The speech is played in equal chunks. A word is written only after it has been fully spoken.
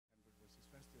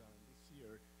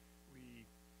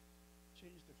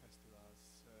change the festival's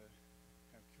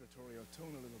kind of curatorial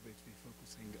tone a little bit. We're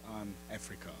focusing on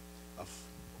Africa of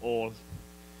all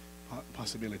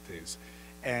possibilities,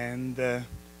 and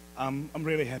I'm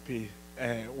really happy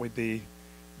with the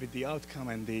outcome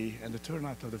and the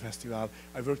turnout of the festival.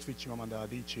 I worked with Yvonne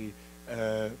Adhiambo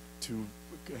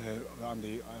on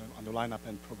the lineup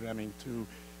and programming too.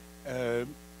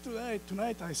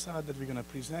 Tonight I saw that we're going to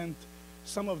present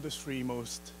some of the three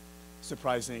most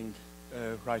surprising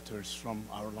writers from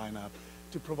our lineup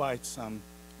to provide some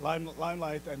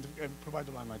limelight and provide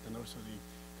the limelight, and also the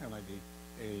kind of like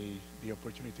the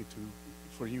opportunity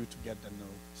for you to get them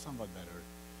know somewhat better.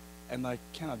 And I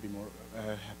cannot be more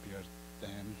happier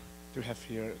than to have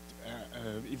here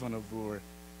Yvonne Owuor,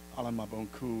 Alain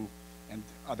Mabanckou, and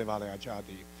Adéwálé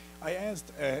Àjàdí. I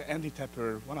asked Anderson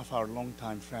Tepper, one of our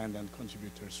longtime friends and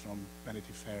contributors from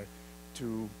Vanity Fair,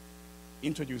 to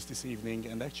introduce this evening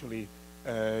and actually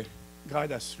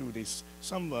guide us through this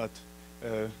somewhat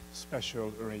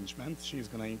special arrangement. She's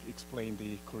going to explain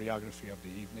the choreography of the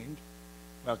evening.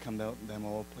 Welcome them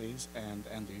all, please. And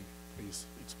Andy, please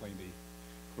explain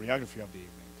the choreography of the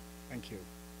evening. Thank you.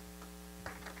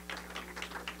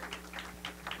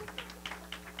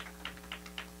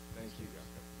 Thank you.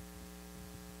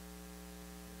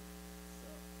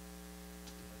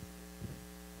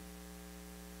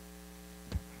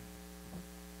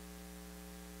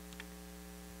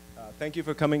 Thank you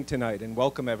for coming tonight, and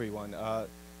welcome everyone.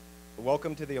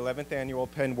 Welcome to the 11th Annual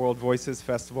Penn World Voices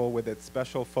Festival with its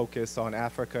special focus on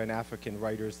Africa and African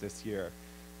writers this year.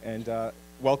 And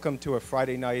welcome to a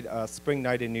Friday night, spring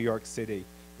night in New York City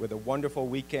with a wonderful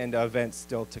weekend event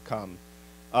still to come.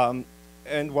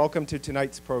 And welcome to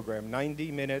tonight's program,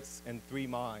 90 minutes and 3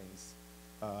 minds.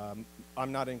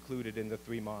 I'm not included in the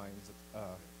 3 minds.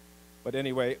 But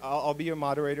anyway, I'll be your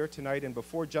moderator tonight, and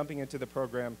before jumping into the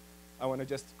program, I want to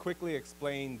just quickly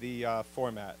explain the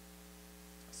format.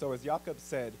 So as Jakob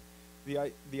said,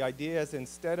 the idea is,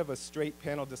 instead of a straight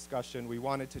panel discussion, we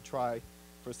wanted to try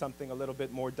for something a little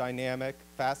bit more dynamic,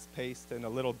 fast-paced, and a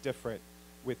little different,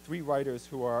 with 3 writers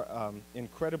who are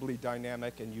incredibly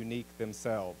dynamic and unique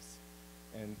themselves.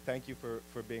 And thank you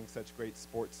for being such great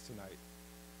sports tonight.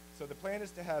 So the plan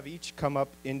is to have each come up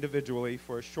individually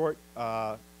for a short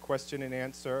question and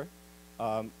answer,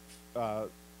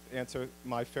 answer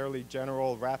my fairly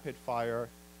general, rapid-fire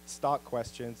stock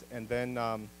questions, and then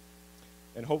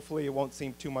and hopefully it won't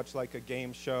seem too much like a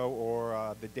game show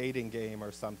or the dating game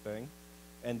or something.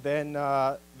 And then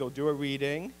they'll do a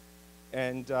reading,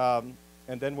 and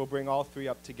then we'll bring all 3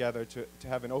 up together to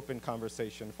have an open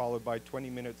conversation, followed by 20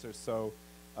 minutes or so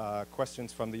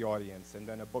questions from the audience, and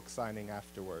then a book signing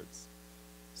afterwards.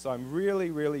 So I'm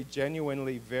really, really,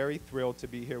 genuinely very thrilled to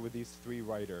be here with these 3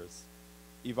 writers.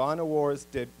 Yvonne Owuor's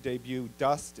debut,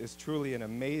 Dust, is truly an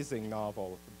amazing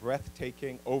novel,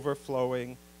 breathtaking,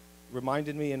 overflowing,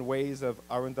 reminded me in ways of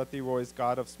Arundhati Roy's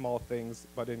God of Small Things,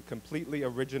 but in completely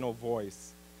original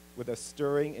voice, with a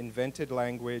stirring, invented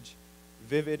language,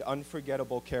 vivid,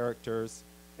 unforgettable characters,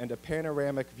 and a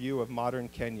panoramic view of modern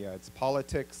Kenya, its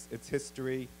politics, its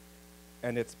history,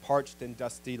 and its parched and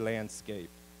dusty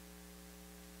landscape.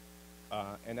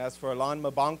 And as for Alain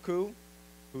Mabanckou,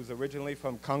 who's originally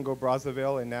from Congo,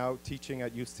 Brazzaville, and now teaching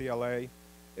at UCLA.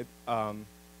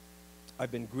 I've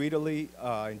been greedily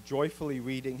and joyfully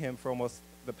reading him for almost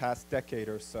the past decade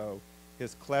or so.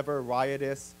 His clever,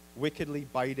 riotous, wickedly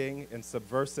biting, and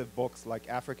subversive books like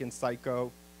African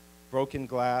Psycho, Broken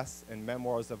Glass, and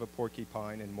Memoirs of a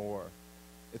Porcupine, and more.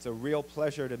 It's a real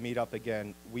pleasure to meet up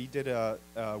again. We did a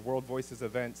World Voices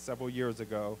event several years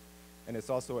ago, and it's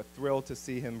also a thrill to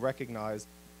see him recognized,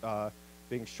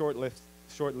 being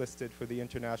shortlisted for the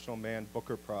International Man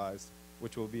Booker Prize,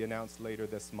 which will be announced later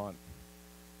this month.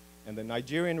 And the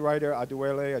Nigerian writer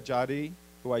Adéwálé Àjàdí,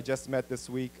 who I just met this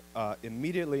week,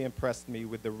 immediately impressed me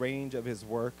with the range of his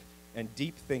work and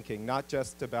deep thinking, not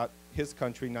just about his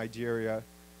country, Nigeria,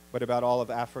 but about all of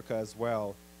Africa as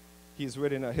well. He's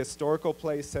written a historical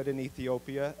play set in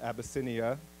Ethiopia,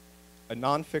 Abyssinia, a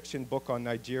nonfiction book on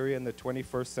Nigeria in the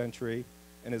 21st century,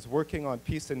 and is working on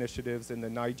peace initiatives in the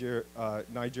Niger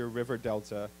River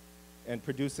Delta, and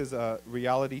produces a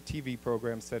reality TV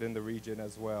program set in the region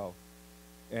as well.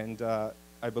 And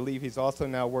I believe he's also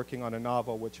now working on a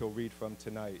novel, which he'll read from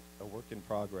tonight, a work in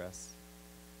progress.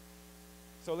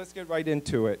 So let's get right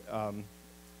into it.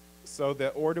 So the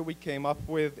order we came up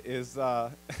with is,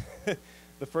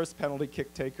 the first penalty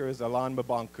kick taker is Alain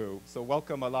Mabanckou. So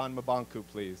welcome Alain Mabanckou,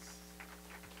 please.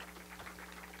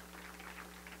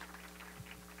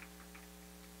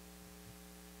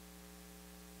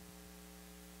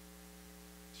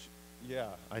 Yeah,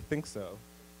 I think so.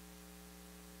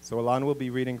 So Alain will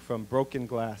be reading from Broken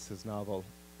Glass, his novel,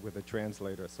 with a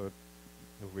translator, so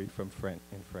he'll read from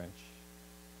in French.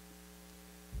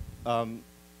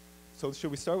 So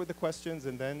should we start with the questions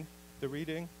and then the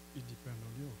reading? It depends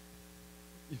on you,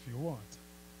 if you want.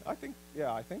 I think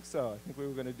so. I think we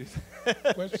were going to do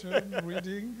that. Question,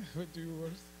 reading, what do you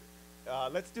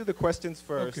want? Let's do the questions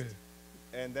first, Okay.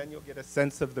 and then you'll get a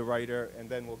sense of the writer, and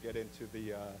then we'll get into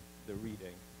the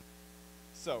reading.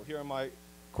 So here are my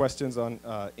questions on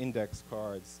index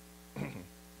cards.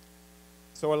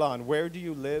 So Alain, where do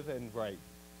you live and write?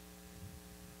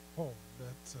 Oh,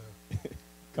 that's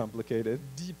Complicated.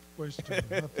 deep question.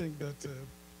 I think that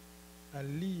I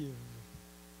live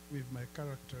with my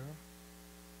character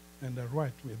and I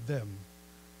write with them.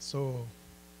 So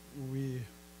we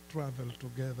travel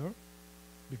together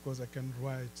because I can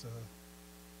write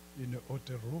in a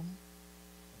hotel room,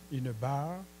 in a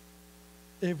bar,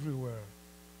 everywhere.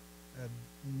 I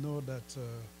know that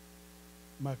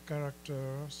my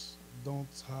characters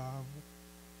don't have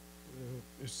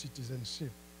a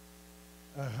citizenship.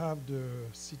 I have the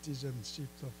citizenship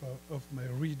of my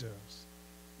readers.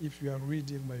 If you are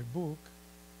reading my book,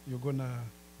 you're gonna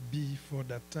be for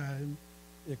that time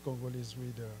a Congolese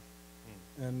reader.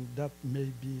 And that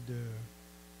may be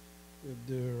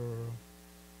the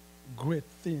great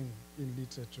thing in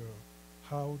literature,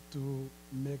 how to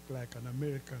make like an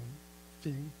American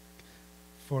thing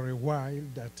for a while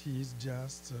that he is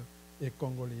just a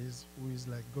Congolese who is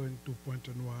like going to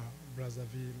Pointe Noire,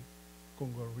 Brazzaville,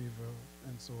 Congo River,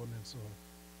 and so on and so on.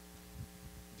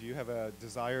 Do you have a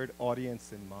desired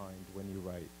audience in mind when you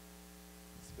write?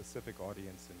 A specific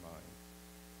audience in mind?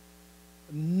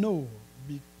 No,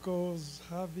 because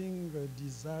having a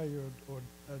desired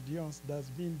audience does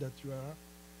mean that you are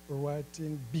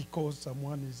writing because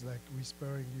someone is like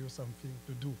whispering you something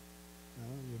to do.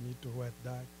 You need to write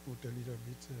that, put a little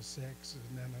bit sex,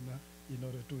 in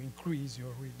order to increase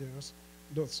your readers.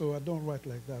 So I don't write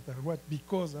like that. I write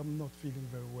because I'm not feeling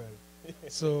very well.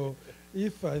 So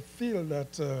if I feel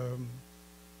that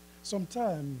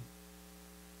sometime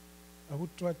I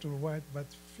would try to write, but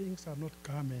things are not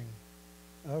coming.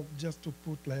 Just to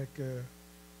put like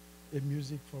a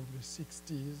music from the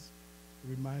 60s,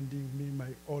 reminding me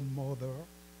my own mother,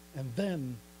 and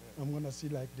then I'm gonna see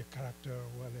like the character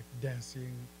who are like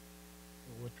dancing,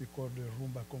 what we call the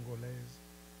rumba congolaise,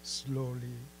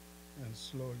 slowly and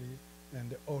slowly,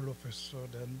 and all of a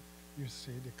sudden you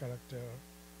see the character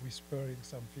whispering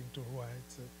something to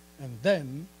write, and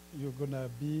then you're gonna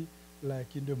be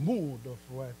like in the mood of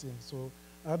writing. So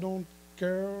I don't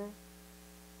care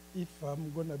if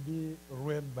I'm gonna be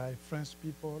read by French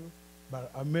people, by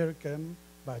American,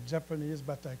 by Japanese,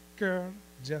 but I care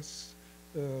just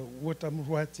what I'm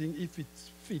writing, if it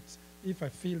fits, if I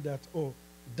feel that, oh,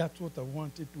 that's what I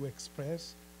wanted to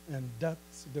express, and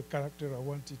that's the character I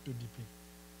wanted to depict.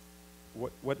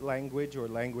 What language or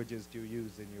languages do you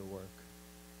use in your work?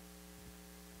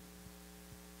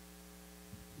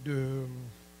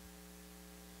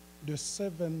 The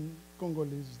 7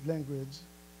 Congolese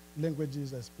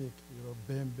languages I speak,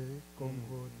 Bembe,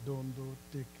 Congo, Dondo,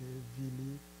 Teke,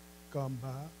 Vili,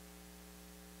 Kamba,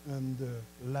 and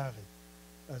Lari.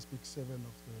 I speak 7 of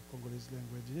the Congolese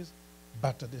languages,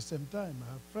 but at the same time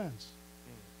I have French.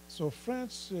 So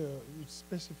French is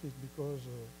specific because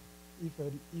if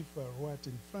I write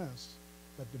in French,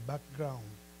 but the background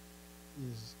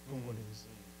is Congolese.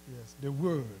 Yes, the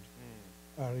word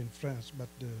are in French, but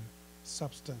the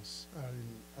substance are in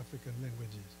African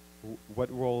languages.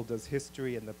 What role does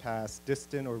history in the past,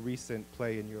 distant or recent,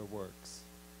 play in your works?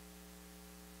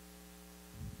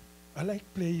 I like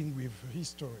playing with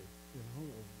history.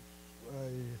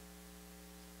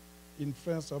 In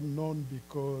France, I'm known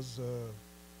because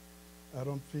I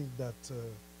don't think that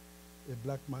a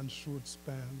black man should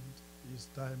spend his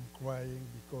time crying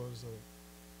because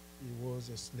he was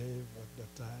a slave at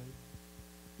that time.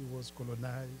 He was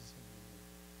colonized.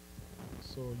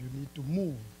 So you need to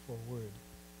move forward.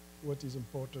 What is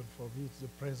important for me is the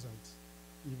present,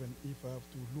 even if I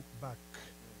have to look back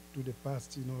to the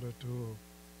past in order to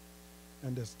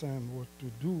understand what to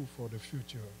do for the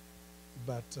future.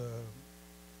 But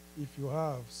if you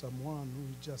have someone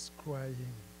who is just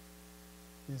crying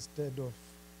instead of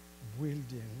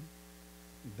building,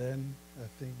 then I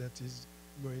think that is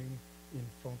going in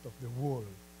front of the wall.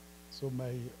 So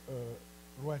my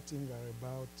writing are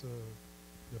about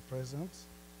the present,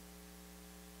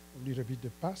 a little bit the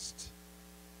past,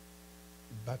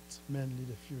 but mainly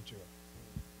the future.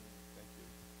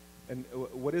 And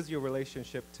what is your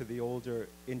relationship to the older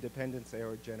independence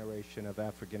era generation of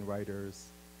African writers?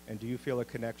 And do you feel a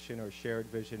connection or shared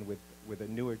vision with a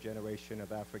newer generation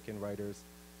of African writers,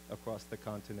 across the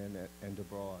continent and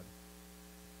abroad?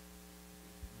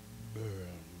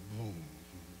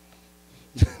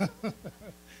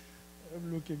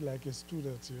 I'm looking like a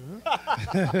student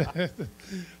here.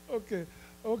 Okay,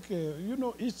 okay. You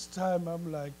know, each time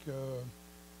I'm like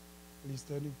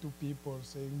listening to people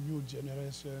saying new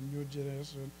generation, new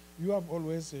generation. You have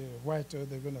always a writer,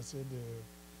 they're going to say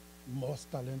the most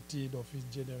talented of his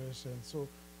generation. So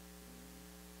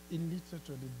in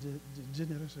literature, the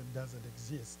generation doesn't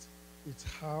exist. It's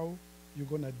how you're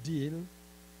going to deal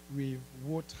with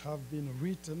what have been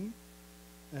written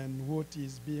and what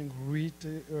is being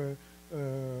written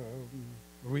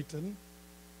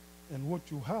and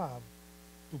what you have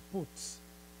to put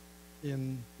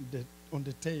on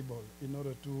the table in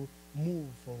order to move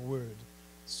forward.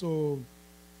 So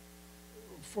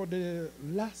for the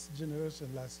last generation,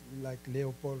 like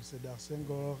Léopold Sédar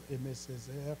Senghor, Aimé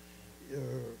Césaire,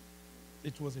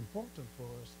 it was important for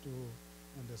us to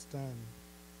understand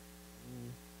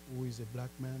who is a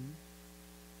black man,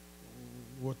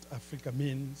 what Africa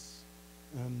means,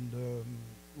 and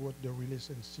what the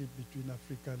relationship between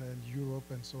Africa and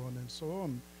Europe and so on and so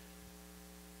on.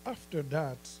 After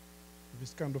that,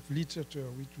 this kind of literature,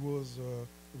 which was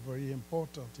very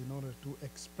important in order to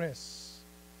express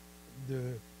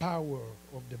the power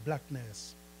of the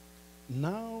blackness.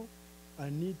 Now I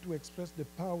need to express the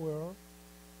power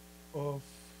of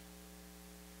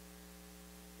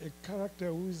a character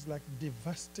who is like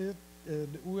devastated,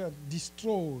 who are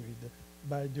destroyed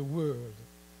by the world.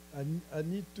 I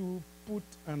need to put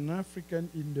an African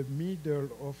in the middle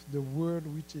of the world,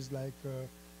 which is like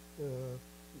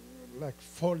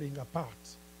falling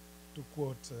apart, to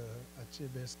quote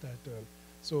Achebe's title.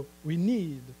 So we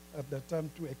need at that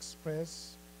time to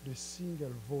express the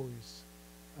single voice.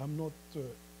 I'm not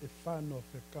a fan of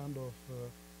a kind of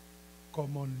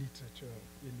common literature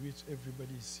in which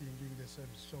everybody is singing the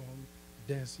same song,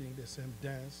 dancing the same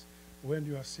dance. When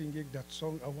you are singing that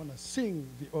song, I want to sing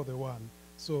the other one.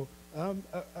 So I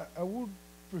would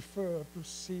prefer to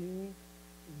sing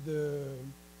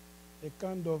a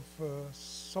kind of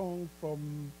song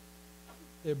from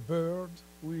a bird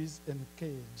who is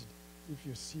encaged. If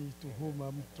you see to whom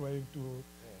I'm trying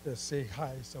to say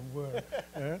hi somewhere,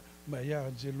 Maya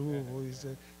Angelou, who is,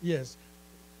 yes,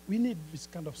 we need this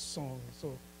kind of song.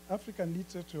 So African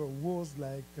literature was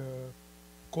like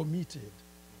committed.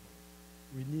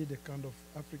 We need a kind of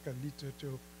African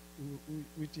literature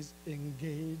which is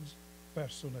engaged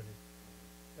personally.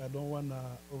 I don't want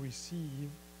to receive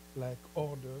like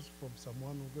orders from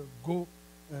someone who go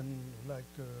and like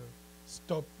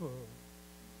stop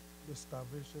the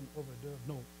starvation over there.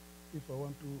 No, if I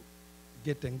want to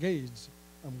get engaged,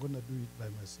 I'm going to do it by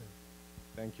myself.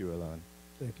 Thank you, Alain.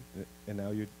 Thank you. And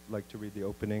now you'd like to read the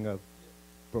opening of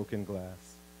Broken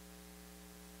Glass.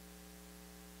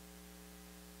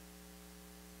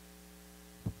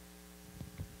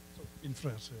 So in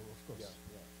French, of course. Yeah.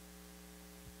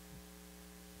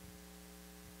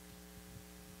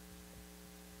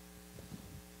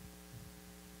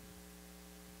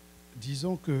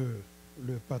 Disons que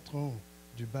le patron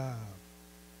du bar,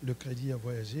 le Crédit à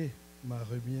voyager, m'a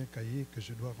remis un cahier que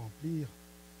je dois remplir.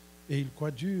 Et il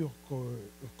croit dur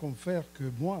comme faire que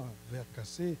moi, verre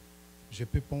cassé, je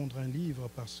peux pondre un livre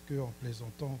parce que, en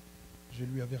plaisantant, je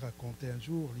lui avais raconté un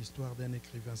jour l'histoire d'un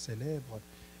écrivain célèbre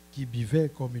qui buvait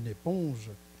comme une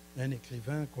éponge, un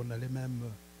écrivain qu'on allait même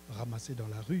ramasser dans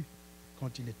la rue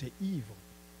quand il était ivre.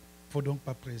 Il ne faut donc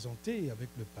pas présenter avec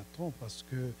le patron parce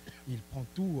qu'il prend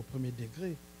tout au premier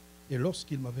degré. Et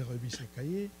lorsqu'il m'avait remis ses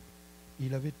cahiers,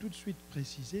 il avait tout de suite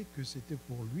précisé que c'était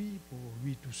pour lui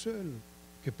tout seul,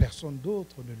 que personne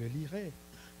d'autre ne le lirait.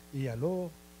 Et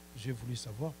alors, j'ai voulu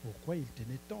savoir pourquoi il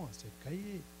tenait tant à ces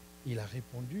cahiers. Il a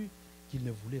répondu qu'il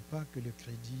ne voulait pas que le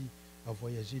crédit à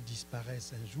voyager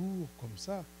disparaisse un jour comme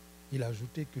ça. Il a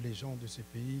ajouté que les gens de ces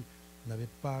pays n'avaient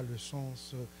pas le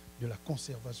sens de la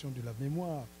conservation de la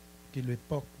mémoire, que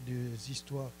l'époque des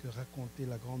histoires que racontait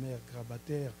la grand-mère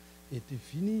grabataire était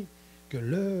finie, que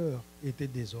l'heure était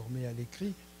désormais à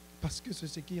l'écrit, parce que c'est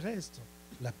ce qui reste.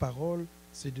 La parole,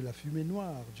 c'est de la fumée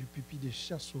noire, du pipi des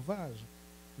chats sauvages.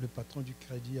 Le patron du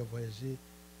crédit à voyager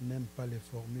n'aime pas les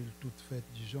formules toutes faites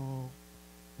du genre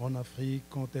 « En Afrique,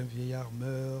 quand un vieillard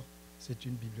meurt, c'est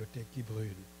une bibliothèque qui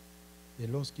brûle ». Et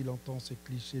lorsqu'il entend ces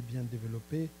clichés bien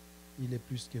développés, il est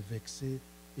plus que vexé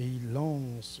et il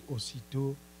lance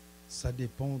aussitôt « Ça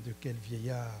dépend de quel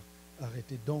vieillard.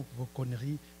 Arrêtez donc vos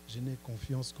conneries, je n'ai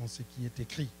confiance qu'en ce qui est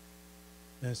écrit ».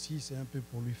 Ainsi, c'est un peu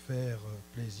pour lui faire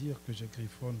plaisir que je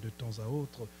griffonne de temps à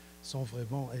autre, sans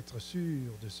vraiment être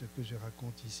sûr de ce que je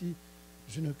raconte ici.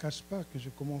 Je ne cache pas que je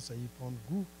commence à y prendre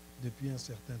goût depuis un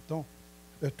certain temps.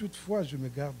 Toutefois, je me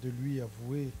garde de lui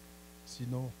avouer,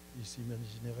 sinon il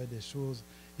s'imaginerait des choses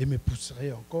et me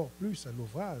pousserait encore plus à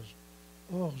l'ouvrage.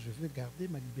 Or, je veux garder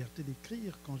ma liberté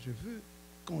d'écrire quand je veux,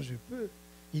 quand je peux.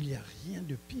 Il n'y a rien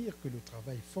de pire que le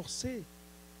travail forcé.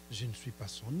 Je ne suis pas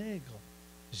son nègre.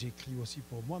 J'écris aussi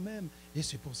pour moi-même. Et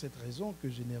c'est pour cette raison que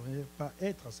je n'aimerais pas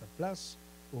être à sa place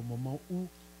au moment où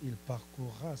il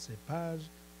parcourra ces pages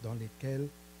dans lesquelles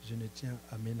je ne tiens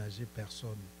à ménager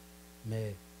personne.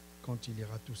 Mais quand il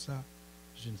ira tout ça,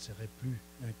 je ne serai plus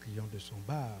un client de son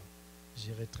bar.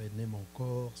 J'irai traîner mon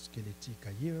corps squelettique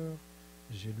ailleurs.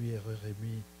 Je lui ai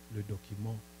remis le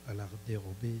document à la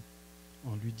dérober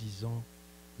en lui disant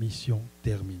 « Mission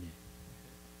terminée ».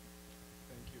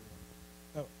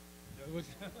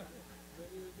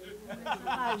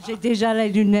 Ah, j'ai déjà les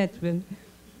lunettes.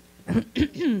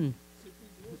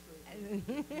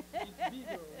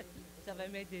 Ça va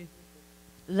m'aider.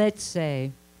 Let's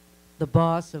say the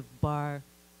boss of Bar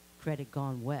Credit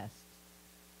Gone West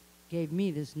gave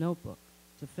me this notebook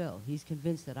to fill. He's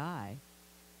convinced that I,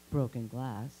 Broken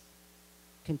Glass,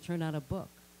 can turn out a book.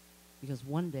 Because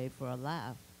one day, for a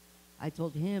laugh, I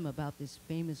told him about this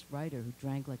famous writer who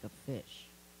drank like a fish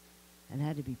and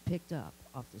had to be picked up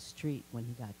off the street when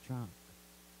he got drunk.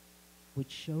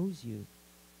 Which shows you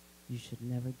should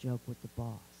never joke with the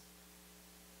boss.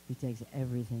 He takes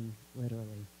everything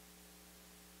literally.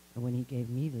 And when he gave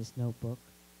me this notebook,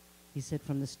 he said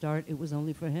from the start it was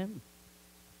only for him.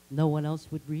 No one else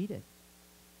would read it.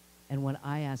 And when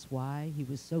I asked why he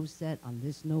was so set on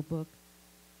this notebook,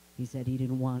 he said he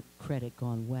didn't want Credit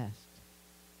Gone West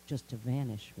just to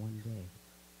vanish one day,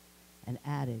 and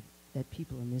added that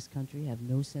people in this country have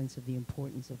no sense of the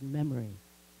importance of memory,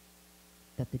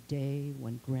 that the day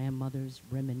when grandmothers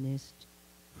reminisced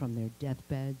from their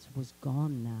deathbeds was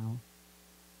gone now.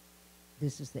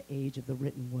 This is the age of the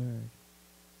written word.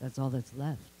 That's all that's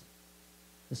left.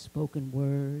 The spoken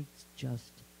word's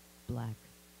just black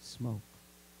smoke.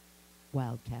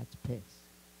 Wildcats piss.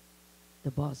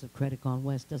 The boss of Credit Gone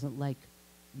West doesn't like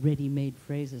ready-made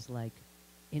phrases like,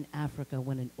 in Africa,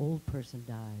 when an old person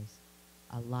dies,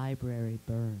 a library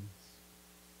burns.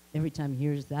 Every time he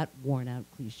hears that worn-out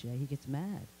cliche, he gets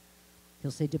mad.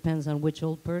 He'll say, depends on which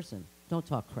old person. Don't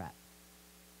talk crap.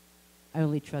 I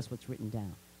only trust what's written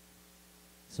down.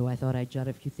 So I thought I'd jot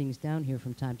a few things down here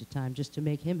from time to time just to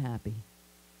make him happy.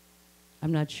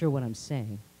 I'm not sure what I'm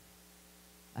saying.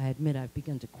 I admit I've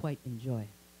begun to quite enjoy it.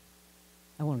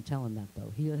 I won't tell him that,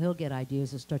 though. He'll get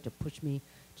ideas. He'll start to push me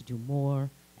to do more,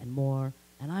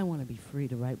 and I want to be free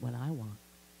to write when I want,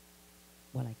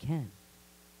 when I can.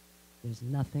 There's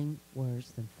nothing worse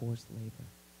than forced labor.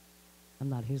 I'm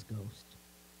not his ghost.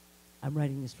 I'm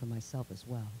writing this for myself as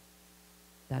well.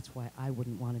 That's why I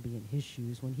wouldn't want to be in his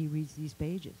shoes when he reads these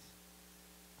pages.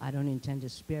 I don't intend to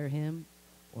spare him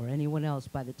or anyone else.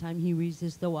 By the time he reads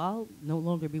this, though, I'll no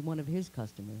longer be one of his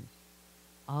customers.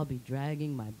 I'll be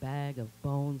dragging my bag of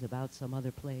bones about some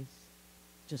other place.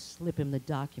 Just slip him the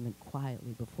document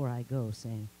quietly before I go,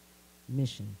 saying,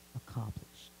 mission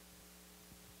accomplished.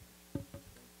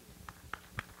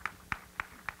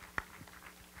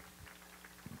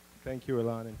 Thank you,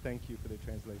 Alain, and thank you for the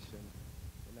translation.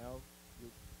 And now,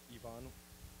 Yvonne,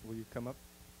 will you come up?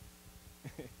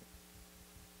 Okay.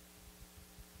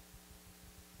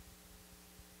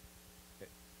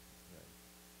 Right.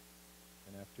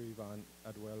 And after Yvonne,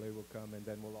 Adéwálé will come, and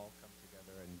then we'll all come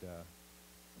together and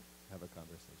have a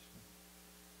conversation.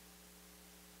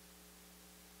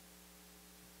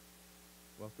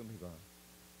 Welcome, Yvonne.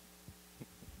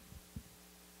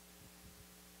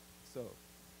 So,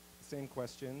 same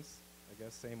questions, I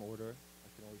guess, same order. I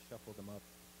can always shuffle them up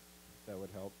if that would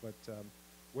help. But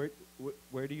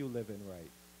where do you live and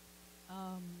write?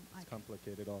 It's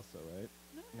complicated also, right?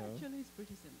 No, actually it's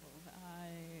pretty simple.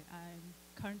 I'm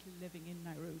currently living in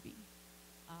Nairobi.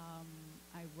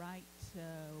 I write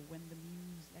when the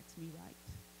muse lets me write.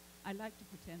 I like to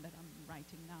pretend that I'm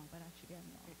writing now, but actually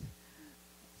I'm not.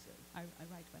 So I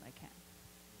write when I can.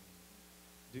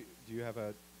 Do you have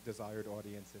a desired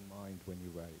audience in mind when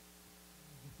you write?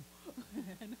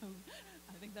 No,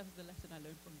 I think that's the lesson I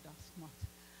learned from Dust Mott.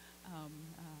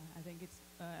 I think it's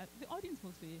the audience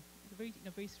mostly, in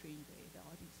a very strange way, the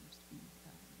audience seems to be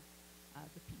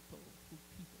the people who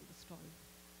people the story.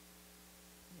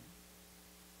 Yeah.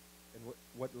 And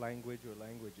what language or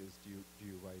languages do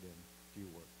you write in? Do you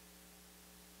work?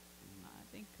 I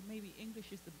think maybe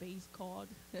English is the base chord,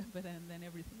 but then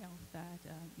everything else that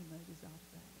emerges out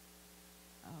of that.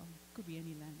 Could be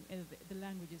any language. The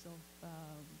languages of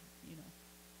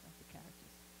of the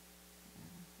characters.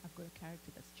 I've got a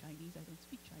character that's Chinese. I don't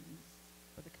speak Chinese,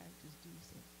 but the characters do.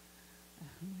 So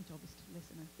my job is to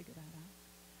listen and figure that out.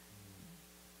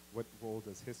 what role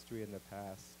does history in the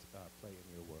past play in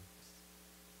your works?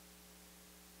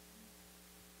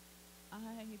 I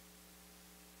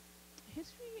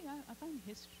find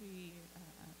history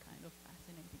a kind of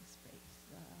fascinating space,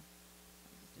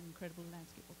 just an incredible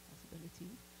landscape of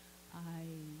possibility. I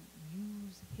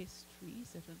use history,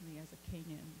 certainly as a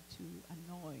Kenyan, to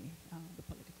annoy the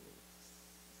political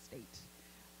state.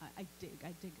 I dig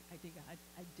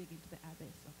into the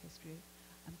abyss of history.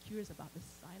 I'm curious about the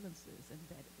silences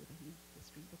embedded within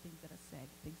history, the things that are said,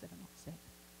 things that are not said,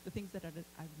 the things that are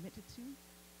admitted to,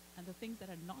 and the things that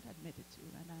are not admitted to.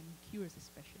 And I'm curious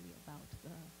especially about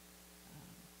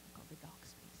the dark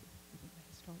spaces within the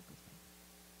historical space.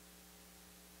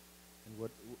 And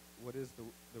what is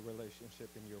the relationship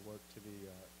in your work to the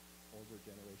older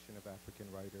generation of African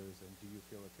writers, and do you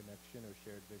feel a connection or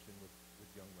shared vision with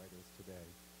young writers today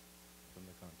from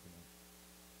the continent?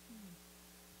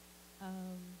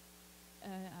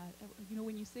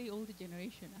 When you say older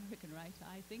generation African writer,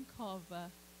 I think of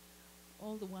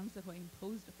all the ones that were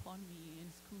imposed upon me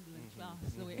in school and class.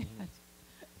 So we had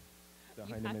The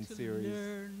you Heinemann had to series.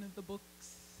 learn the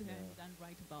books Yeah. and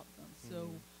write about them.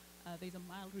 So there's a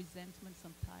mild resentment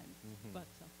sometimes, but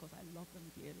of course I love them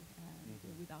dearly,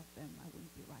 and without them I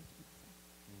wouldn't be writing myself.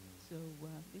 So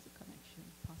there's a connection,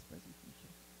 past, present,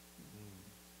 future.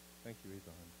 Thank you,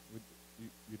 Yvonne.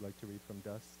 You'd like to read from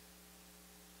Dust?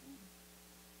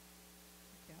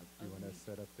 Okay, Do you want to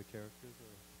set up the characters,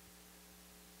 or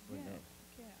yeah, no?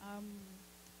 okay.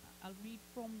 I'll read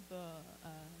from the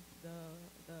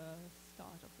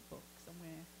start of the book,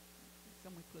 somewhere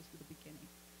close to the beginning,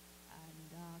 and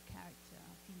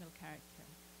female character,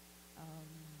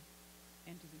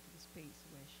 enters into the space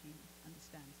where she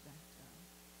understands that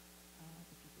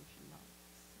the people she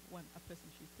loves, a person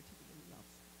she particularly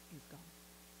loves, is gone.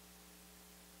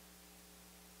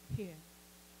 Here,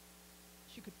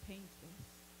 she could paint this,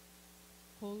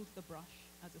 hold the brush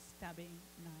as a stabbing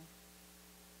knife.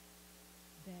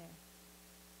 There,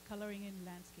 coloring in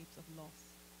landscapes of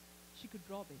loss, she could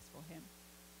draw this for him,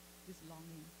 this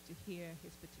longing to hear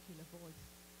his particular voice,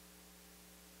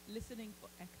 listening for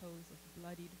echoes of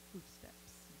bloodied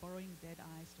footsteps, borrowing dead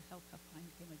eyes to help her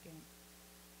find him again.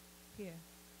 Here,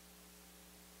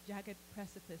 jagged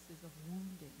precipices of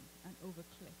wounding, and over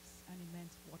cliffs, an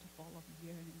immense waterfall of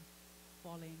yearning,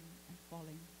 falling and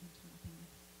falling into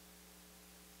nothingness.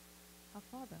 Her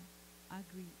father,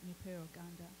 Agri Nipero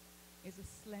Ganda, is a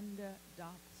slender,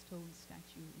 dark stone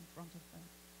statue in front of her.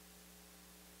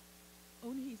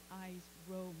 Only his eyes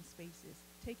roam spaces,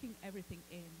 taking everything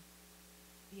in,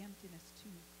 the emptiness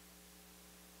too.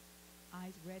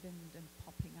 Eyes reddened and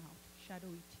popping out,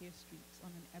 shadowy tear streaks on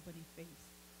an ebony face.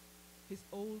 His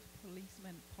old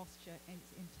policeman posture is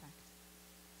intact,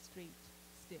 straight,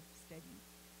 stiff, steady.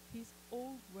 He's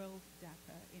old-world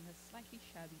dapper in a slightly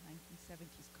shabby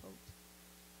 1970s coat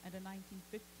and a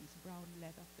 1950s brown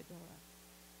leather fedora.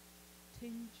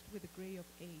 Tinged with the gray of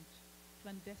age,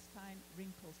 clandestine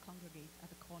wrinkles congregate at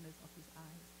the corners of his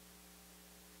eyes.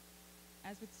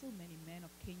 As with so many men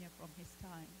of Kenya from his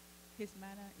time, his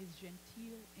manner is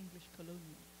genteel English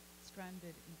colonial,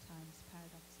 stranded in time's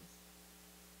paradoxes.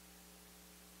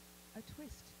 A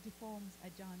twist deforms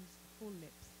Ajan's full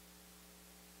lips.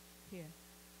 Here,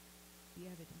 the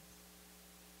evidence.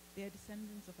 They are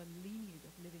descendants of a lineage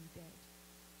of living dead.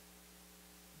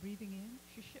 Breathing in,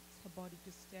 she shifts her body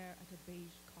to stare at a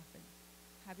beige coffin,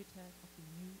 habitat of the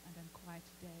new and unquiet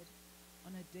dead,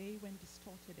 on a day when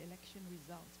distorted election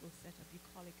results will set a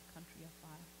bucolic country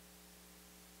afire.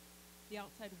 The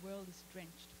outside world is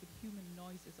drenched with human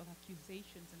noises of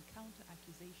accusations and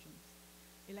counter-accusations,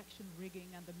 election rigging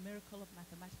and the miracle of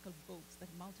mathematical votes that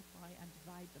multiply and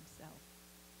divide themselves.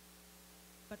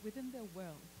 But within their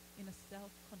world, in a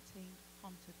self-contained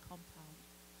haunted compound,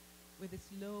 with its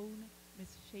lone,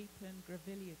 misshapen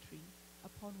grevillea tree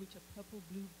upon which a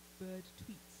purple-blue bird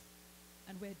tweets,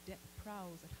 and where death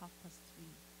prowls at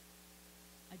 3:30.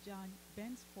 Ajan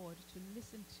bends forward to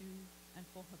listen to and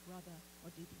for her brother,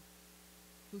 Odidi,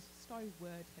 whose story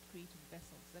word had created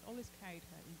vessels that always carried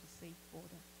her into safe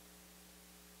border.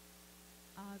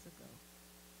 Hours ago,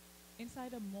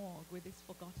 inside a morgue with its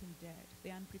forgotten dead,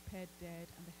 the unprepared dead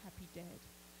and the happy dead,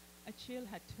 a chill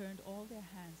had turned all their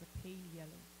hands a pale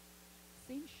yellow,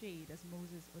 same shade as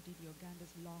Moses Odidi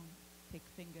Oganda's long, thick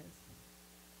fingers.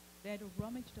 They had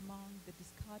rummaged among the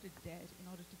discarded dead in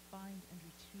order to find and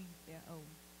retrieve their own.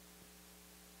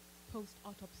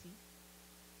 Post-autopsy,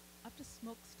 after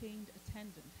smoke-stained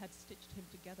attendant had stitched him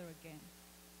together again,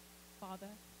 father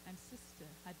and sister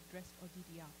had dressed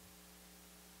Odidi up.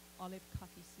 Olive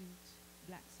khaki suit,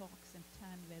 black socks and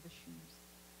tan leather shoes.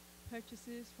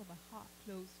 Purchases from a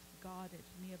half-closed, guarded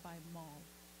nearby mall,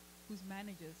 whose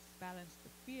managers balanced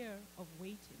the fear of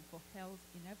waiting for hell's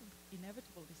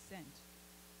inevitable descent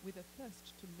with a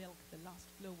thirst to milk the last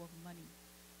flow of money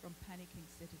from panicking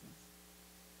citizens.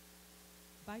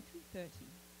 By 3:30,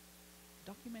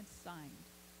 documents signed,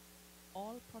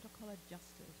 all protocol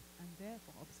adjusted and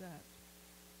therefore observed,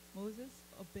 Moses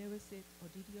Oberesit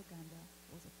Odidi Oganda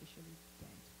was officially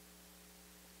dead.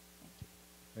 Thank you.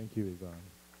 Thank you, Yvonne.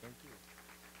 Thank you.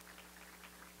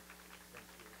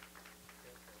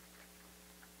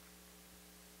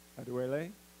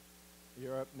 Adéwálé,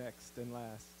 you're up next and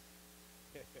last.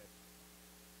 Thank you.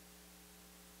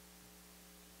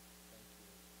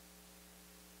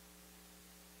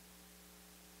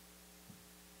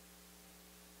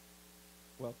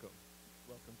 Welcome.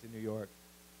 Welcome to New York.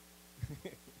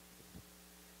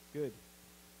 Good.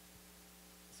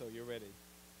 So you're ready.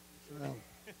 Good evening.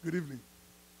 Good evening.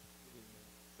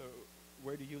 So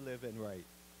where do you live and write?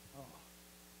 Oh.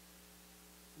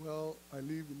 Well, I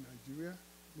live in Nigeria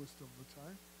most of the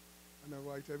time, and I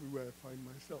write everywhere I find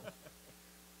myself.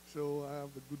 So I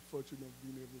have the good fortune of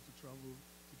being able to travel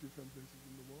to different places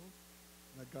in the world,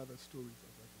 and I gather stories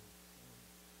as I go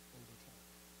all the time.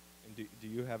 And do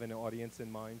you have an audience in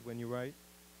mind when you write?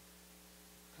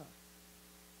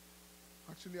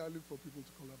 Actually, I look for people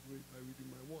to collaborate by reading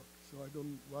my work. So I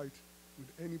don't write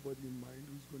with anybody in mind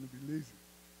who's going to be lazy.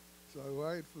 So I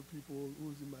write for people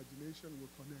whose imagination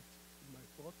will connect with my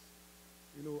thoughts.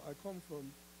 You know, I come from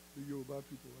the Yoruba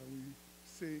people, and we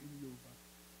say in Yoruba,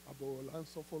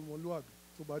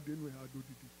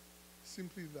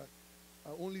 simply that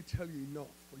I only tell you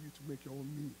enough for you to make your own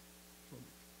meaning from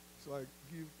it. So I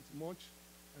give as much,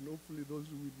 and hopefully those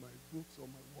who read my books or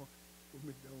my work will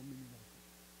make their own meaning out of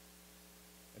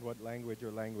it. And what language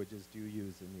or languages do you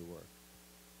use in your work?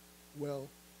 Well,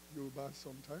 Yoruba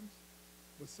sometimes,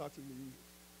 but certainly English.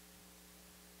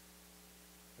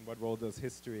 And what role does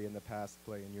history in the past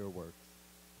play in your works?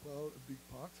 Well, a big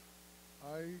part.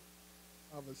 I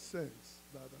have a sense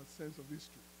that a sense of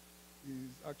history is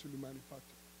actually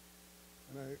manufactured.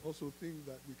 And I also think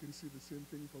that we can see the same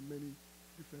thing from many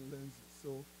different lenses.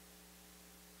 So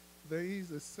there is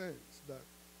a sense that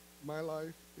my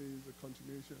life is a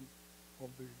continuation of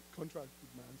the contract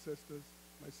with my ancestors,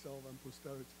 myself, and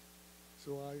posterity.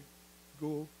 So I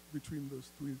go between those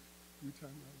three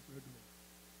timelines regularly.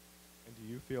 And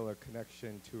do you feel a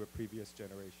connection to a previous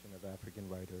generation of African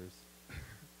writers?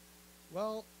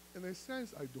 Well, in a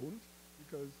sense, I don't,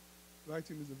 because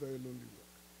writing is a very lonely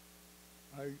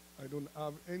work. I don't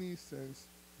have any sense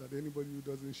that anybody who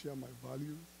doesn't share my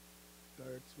values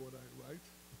directs what I write.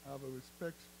 I have a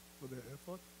respect for their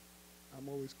effort. I'm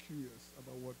always curious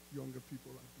about what younger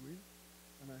people are doing.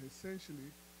 And I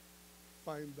essentially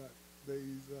find that there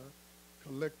is a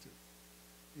collective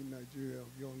in Nigeria of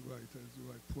young writers who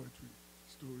write poetry,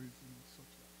 stories, and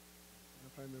such like. And I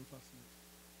find them fascinating.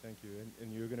 Thank you.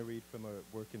 And you're going to read from a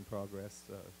work in progress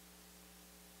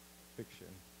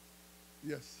fiction.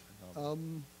 Yes.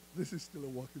 This is still a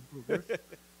work in progress.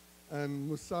 And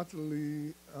most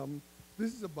certainly,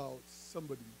 this is about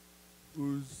somebody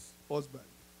whose husband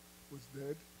was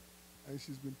dead, and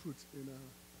she's been put in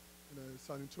a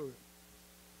sanatorium,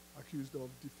 accused of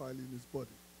defiling his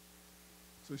body.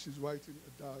 So she's writing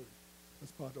a diary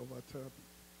as part of her therapy.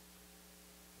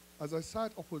 As I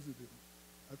sat opposite him,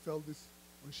 I felt this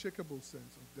unshakable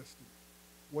sense of destiny,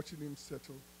 watching him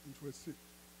settle into a seat.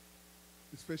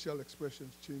 His facial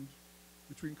expressions changed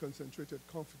between concentrated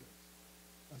confidence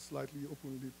and slightly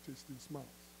open-lipped tasting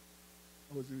smiles.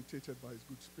 I was irritated by his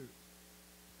good spirit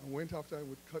and went after him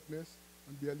with curtness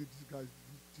and barely disguised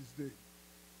disdain.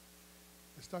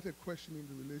 I started questioning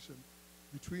the relation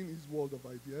between his world of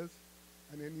ideas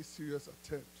and any serious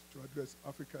attempt to address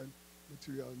African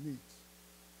material needs.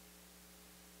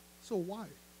 So why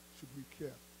should we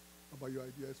care about your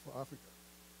ideas for Africa?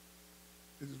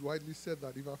 It is widely said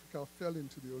that if Africa fell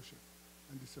into the ocean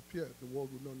and disappeared, the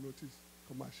world would not notice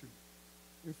commercially.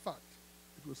 In fact,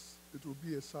 it would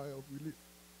be a sigh of relief.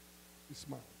 He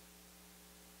smiled.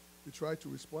 He tried to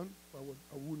respond, but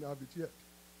I wouldn't have it yet.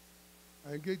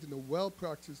 I engaged in a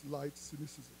well-practiced light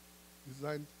cynicism,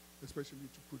 designed especially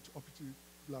to put uppity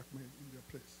black men in their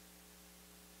place.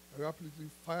 I rapidly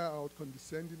fire out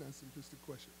condescending and simplistic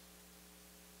questions.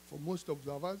 For most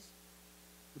observers,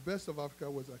 the best of Africa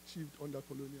was achieved under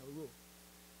colonial rule.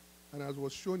 And as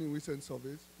was shown in recent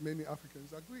surveys, many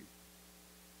Africans agree.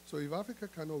 So if Africa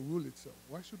cannot rule itself,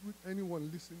 why should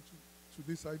anyone listen to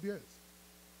these ideas?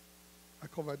 I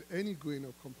covered any grain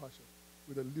of compassion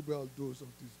with a liberal dose of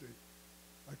disdain.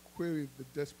 I queried the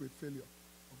desperate failure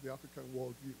of the African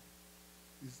worldview.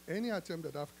 Is any attempt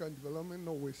at African development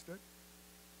not wasted?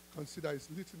 Consider its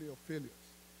litany of failures.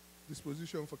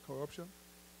 disposition for corruption,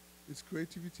 its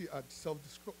creativity at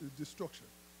self-destruction.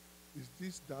 Is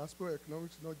this diaspora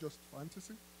economics not just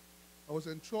fantasy? I was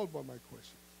enthralled by my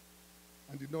questions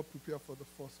and did not prepare for the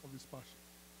force of his passion.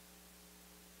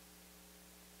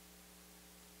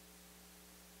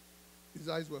 His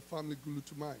eyes were firmly glued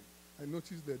to mine. I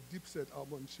noticed their deep-set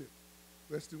almond shape,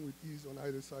 resting with ease on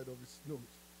either side of his nose.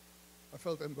 I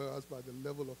felt embarrassed by the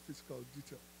level of physical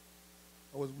detail.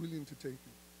 I was willing to take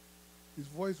it. His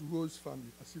voice rose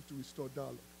firmly, as if to restore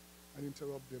dialogue and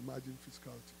interrupt the emerging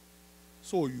physicality.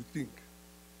 So you think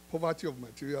poverty of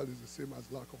material is the same as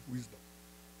lack of wisdom?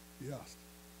 He asked.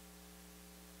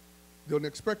 The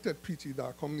unexpected pity that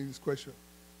accompanied his question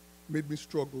made me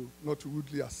struggle not to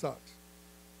rudely assert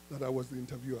that I was the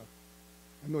interviewer.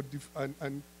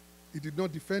 And he did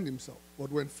not defend himself,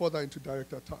 but went further into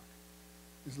direct attack.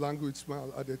 His languid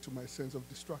smile added to my sense of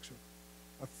distraction.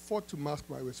 I fought to mask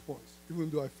my response, even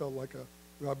though I felt like a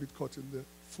rabbit caught in the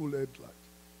full headlight.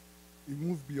 He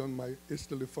moved beyond my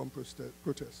hastily formed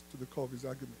protest to the core of his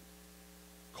argument.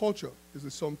 Culture is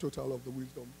the sum total of the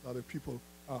wisdom that a people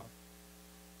are.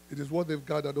 It is what they've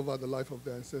gathered over the life of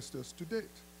their ancestors to date.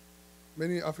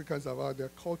 Many Africans have had their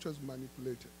cultures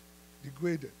manipulated,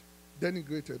 degraded,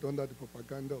 denigrated under the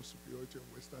propaganda of superiority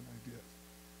of Western ideas.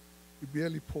 You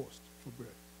barely paused for breath.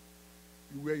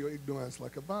 You wear your ignorance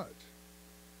like a badge.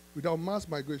 Without mass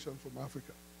migration from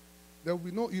Africa, there will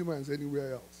be no humans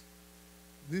anywhere else.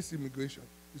 This immigration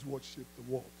is what shaped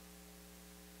the world.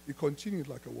 It continued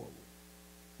like a whirlwind.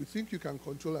 You think you can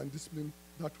control and discipline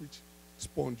that which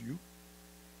spawned you?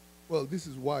 Well, this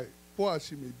is why, poor as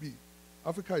she may be,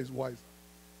 Africa is wiser.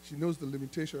 She knows the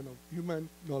limitation of human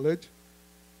knowledge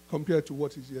compared to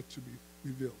what is yet to be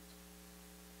revealed.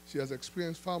 She has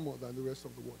experienced far more than the rest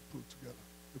of the world put together.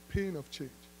 The pain of change,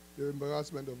 the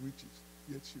embarrassment of riches,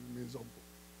 yet she remains humble.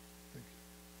 Thank you.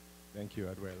 Thank you,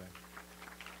 Adéwálé.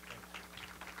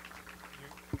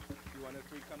 You want to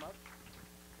three come up?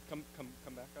 Come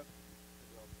back up.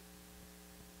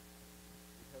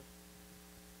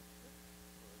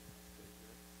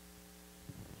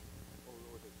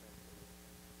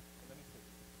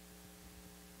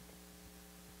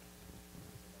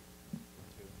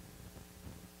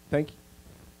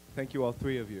 Thank you, all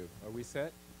three of you. Are we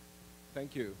set?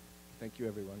 Thank you. Thank you,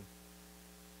 everyone.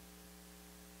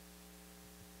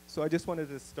 So I just wanted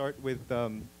to start with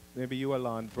maybe you,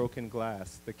 Alain, Broken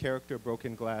Glass. The character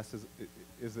Broken Glass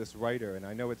is this writer, and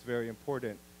I know it's very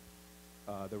important,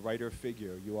 the writer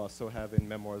figure. You also have in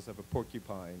Memoirs of a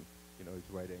Porcupine,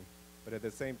 he's writing. But at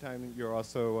the same time, you're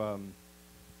also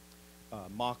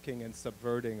mocking and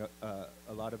subverting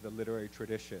a lot of the literary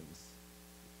traditions.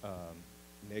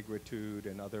 Negritude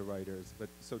and other writers. But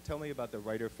so tell me about the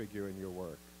writer figure in your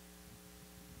work.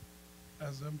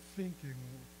 As I'm thinking,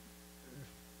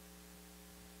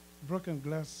 Broken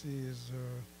Glass is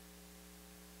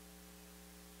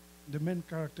the main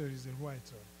character is a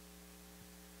writer.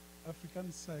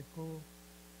 African Psycho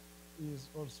is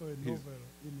also a novel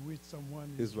in which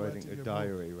someone is writing a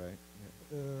diary, book. Right?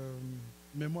 Yeah.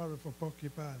 Memoir of a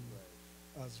Porcupine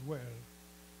as well.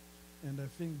 And I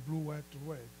think Blue, White,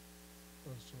 Red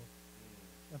also.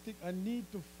 I think I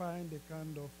need to find a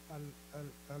kind of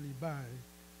alibi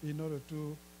in order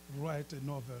to write a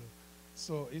novel.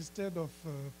 So instead of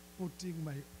putting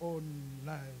my own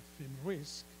life in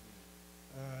risk,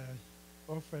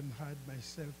 I often hide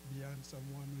myself behind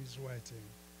someone who is writing.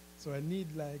 So I need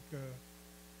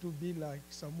to be like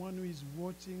someone who is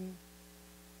watching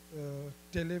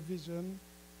television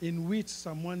in which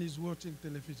someone is watching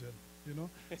television.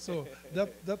 So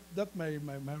that my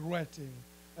writing.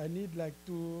 I need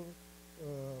to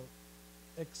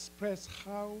express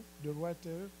how the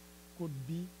writer could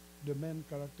be the main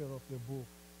character of the book.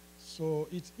 So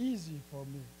it's easy for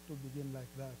me to begin like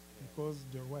that because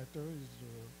the writer is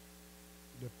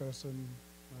the person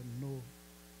I know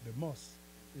the most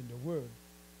in the world.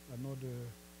 I know the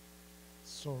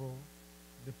sorrow,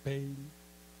 the pain,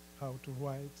 how to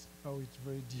write, how it's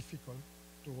very difficult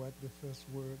to write the first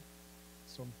word.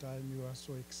 Sometimes you are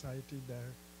so excited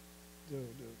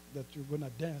that you're going to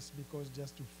dance because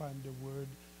just to find the word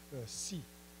C,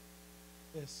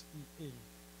 S-E-A,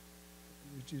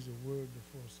 which is a word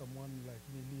for someone like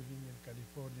me living in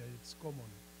California, it's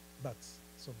common. But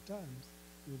sometimes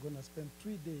you're going to spend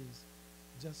 3 days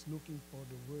just looking for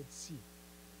the word C.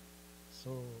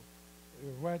 So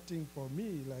writing for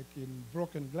me, like in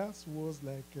Broken Glass, was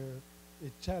like a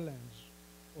challenge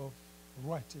of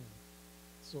writing.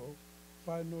 So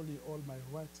finally, all my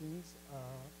writings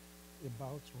are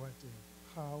about writing,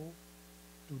 how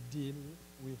to deal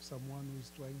with someone who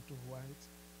is trying to write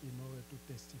in order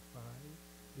to testify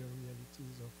the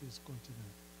realities of his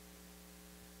continent.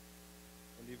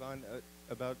 And Yvonne,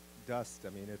 about Dust, I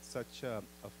mean, it's such a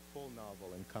full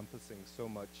novel encompassing so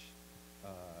much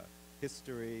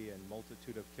history and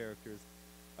multitude of characters,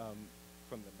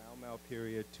 from the Mau Mau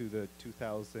period to the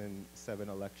 2007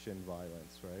 election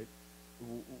violence, right?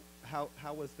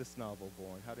 How was this novel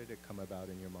born? How did it come about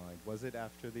in your mind? Was it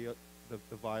after the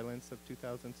violence of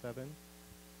 2007?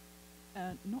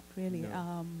 Not really.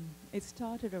 No. It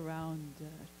started around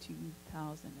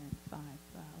 2005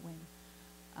 when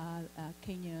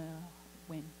Kenya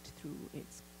went through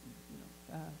its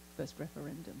first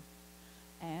referendum.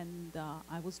 And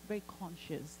I was very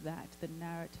conscious that the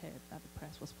narrative that the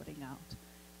press was putting out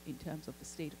in terms of the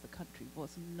state of the country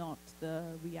was not the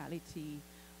reality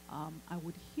I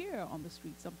would hear on the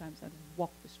streets. Sometimes I'd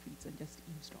walk the streets and just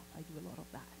eavesdrop. I do a lot of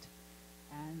that.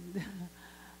 And,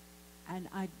 and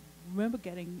I remember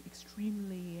getting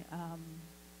extremely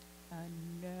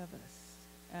nervous,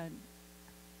 and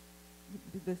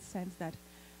the sense that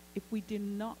if we did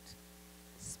not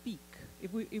speak,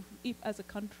 if as a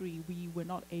country we were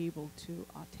not able to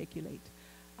articulate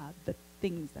the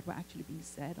things that were actually being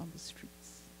said on the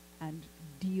streets and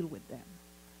deal with them.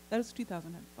 That was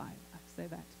 2005. I'd say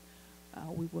that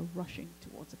we were rushing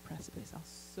towards a precipice. I was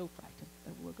so frightened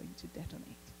that we were going to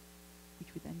detonate,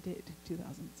 which we then did in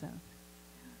 2007.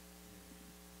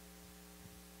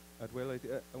 Adéwálé,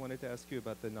 I wanted to ask you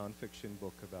about the nonfiction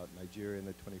book about Nigeria in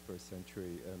the 21st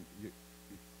century.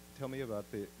 Tell me about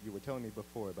you were telling me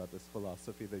before about this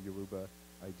philosophy, the Yoruba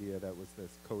idea that was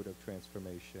this code of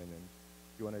transformation, and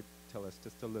you want to tell us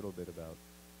just a little bit about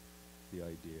the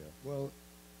idea? Well,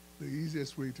 the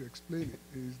easiest way to explain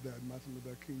it is that Martin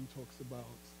Luther King talks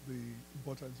about the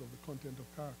importance of the content of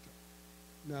character.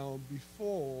 Now,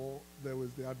 before there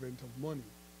was the advent of money,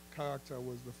 character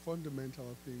was the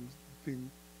fundamental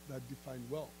thing that defined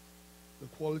wealth. The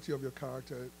quality of your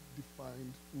character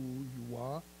defined who you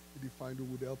are. It defined who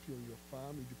would help you on your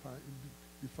farm. It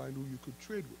defined who you could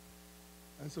trade with.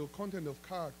 And so content of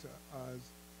character as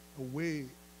a way,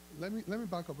 let me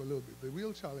back up a little bit. The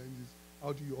real challenge is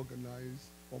how do you organize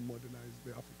or modernize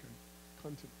the African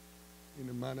continent in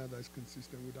a manner that's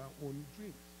consistent with our own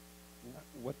dreams.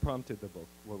 What prompted the book?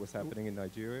 What was happening in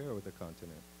Nigeria or the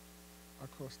continent?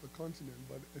 Across the continent,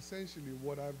 but essentially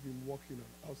what I've been working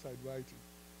on outside writing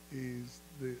is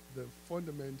the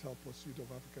fundamental pursuit of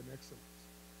African excellence.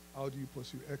 How do you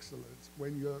pursue excellence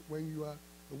when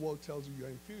the world tells you you're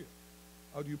inferior?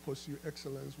 How do you pursue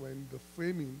excellence when the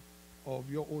framing of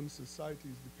your own society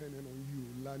is dependent on you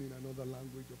learning another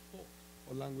language of thought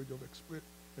or language of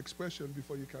expression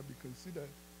before you can be considered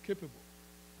capable?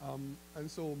 And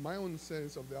so my own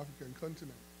sense of the African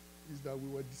continent is that we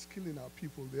were de-skilling our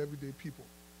people, the everyday people,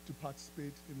 to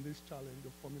participate in this challenge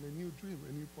of forming a new dream,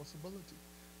 a new possibility.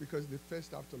 Because they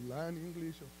first have to learn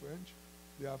English or French,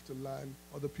 they have to learn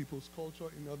other people's culture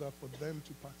in order for them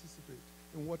to participate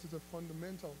in what is a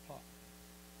fundamental part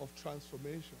of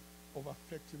transformation, of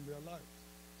affecting their lives.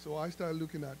 So I started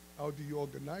looking at how do you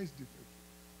organize differently,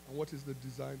 and what is the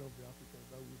design of the Africans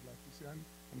that we would like to see.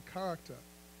 And character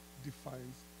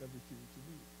defines everything to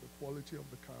me. The quality of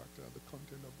the character, the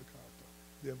content of the character,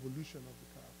 the evolution of the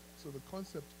character. So the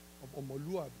concept of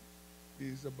Omoluabi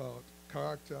is about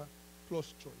character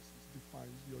plus choices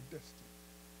defines your destiny.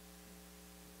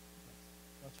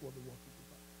 That's what the work is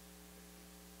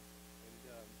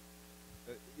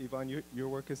about. And Yvonne, your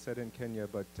work is set in Kenya,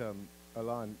 but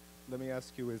Alain, let me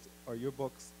ask you: are your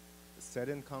books set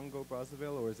in Congo,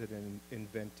 Brazzaville, or is it an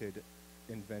invented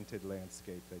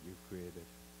landscape that you've created?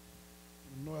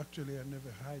 No, actually, I never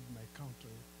hide my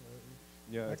country.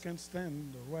 Yeah, I can't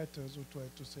stand the writers who try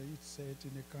to say it's set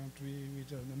in a country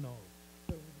which no.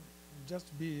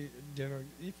 Just be there.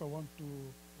 If I want to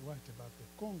write about the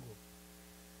Congo,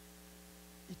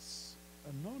 it's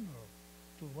an honor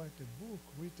to write a book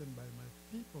written by my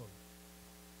people.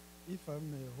 If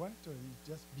I'm a writer, it's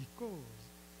just because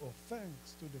or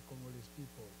thanks to the Congolese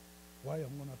people. Why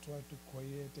I'm going to try to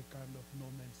create a kind of no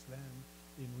man's land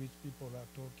in which people are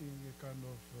talking a kind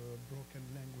of broken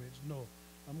language. No,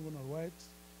 I'm going to write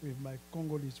with my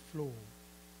Congolese flow.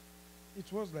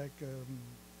 It was like,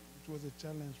 it was a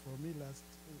challenge for me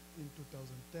in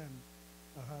 2010.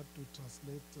 I had to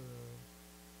translate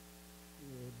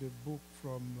the book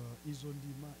from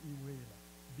Izondima Iwela,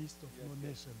 Beast of No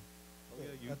Nation. Oh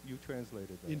yeah, you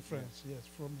translated that. In French, yes,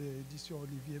 from the Edition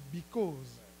Olivier,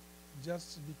 because,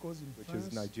 just because in Which France,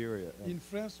 is Nigeria. in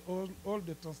France, all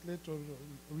the translators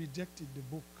rejected the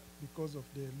book because of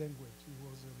the language. It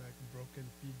was like broken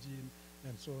pidgin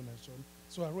and so on and so on.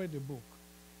 So I read the book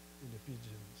in the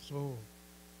pidgin. So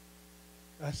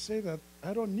I say that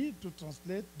I don't need to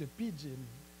translate the pidgin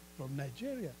from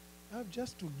Nigeria. I have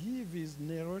just to give his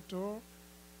narrator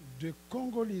the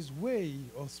Congolese way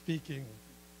of speaking.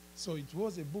 So it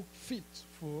was a book fit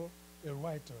for a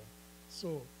writer.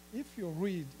 So if you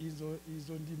read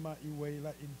Izondima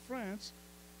Iweila in French,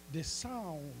 the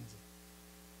sound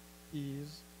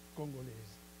is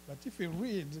Congolese. But if you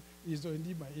read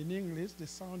Izondima in English, the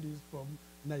sound is from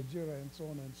Nigeria and so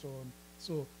on and so on.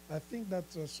 So I think that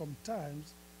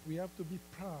sometimes we have to be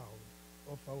proud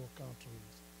of our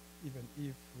countries, even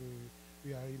if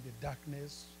we are in the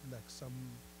darkness, like some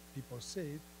people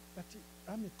say. But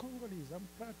I'm a Congolese. I'm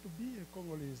proud to be a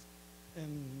Congolese.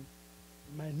 And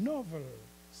my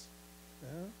novels,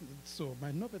 so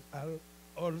my novels are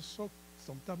also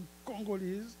sometimes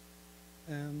Congolese,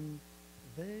 and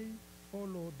they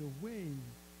follow the way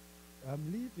I'm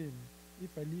living.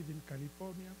 If I live in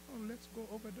California, oh, let's go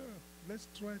over there. Let's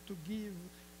try to give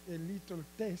a little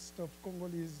taste of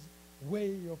Congolese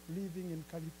way of living in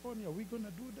California. We're going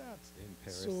to do that. In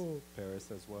Paris, So,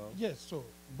 Paris as well? yes, so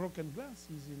Broken Glass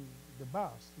is in the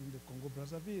bars in the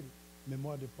Congo-Brazzaville.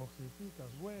 Mémoire de Porcelaine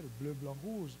as well, Bleu, Blanc,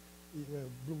 Rouge,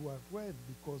 Blue, White, Red,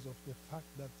 because of the fact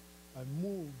that I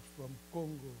moved from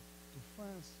Congo to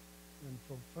France and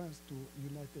from France to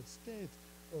United States.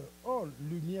 All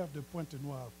Lumière de Pointe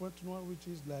Noire. Pointe Noire, which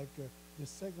is like the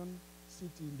second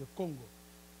city in the Congo,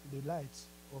 the lights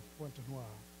of Pointe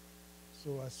Noire.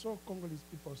 So I saw Congolese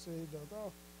people say that,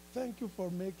 oh, thank you for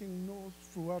making known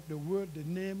throughout the world the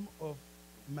name of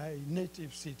my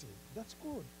native city. That's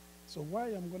good. So why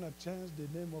I'm going to change the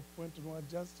name of Pointe Noire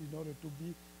just in order to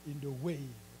be in the wave,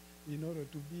 in order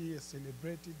to be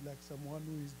celebrated like someone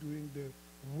who is doing the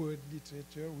word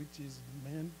literature, which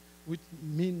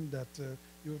mean that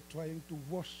you're trying to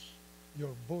wash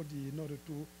your body in order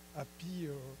to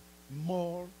appear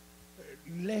more,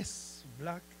 less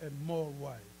black and more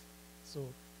white. So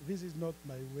this is not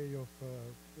my way of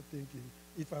thinking.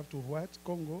 If I have to write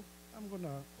Congo, I'm going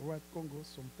to write Congo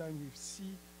sometime with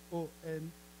C-O-N-G-O,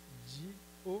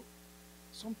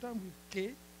 sometime with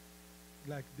K,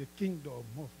 like the kingdom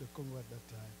of the Congo at that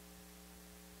time.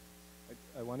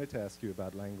 I wanted to ask you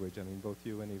about language. I mean, both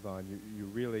you and Yvonne, you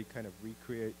really kind of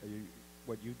recreate,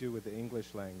 what you do with the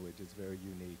English language is very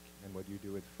unique, and what you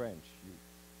do with French.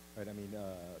 Right? I mean,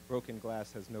 Broken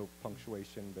Glass has no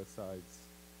punctuation besides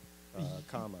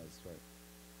commas, right?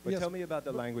 But Yes, tell me about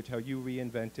the language, how you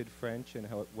reinvented French and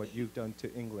what you've done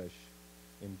to English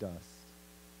in Dust.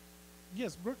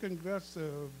 Yes, Broken Glass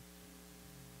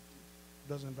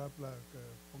doesn't have like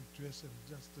punctuation,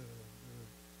 just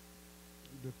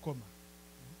the comma.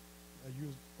 I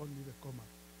use only the comma,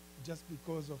 just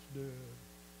because of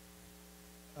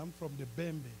I'm from the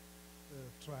Bembe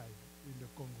tribe in the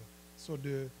Congo. So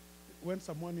when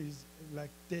someone is like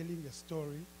telling a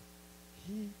story,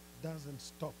 he doesn't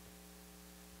stop.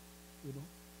 You know,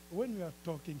 when we are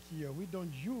talking here, we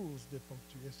don't use the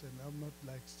punctuation. I'm not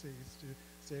like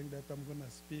saying that I'm going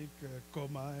to speak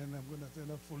comma and I'm going to say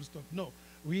a full stop. No,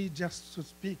 we just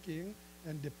speaking,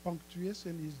 and the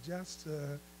punctuation is just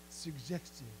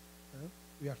suggestive.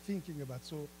 We are thinking about.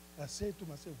 So I say to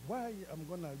myself, why I'm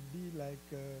going to be like,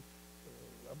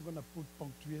 I'm going to put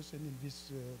punctuation in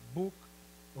this book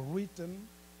written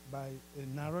by a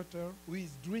narrator who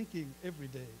is drinking every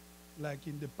day, like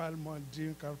in the Palmont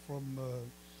drinker from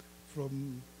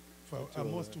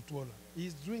Amos Tutuola.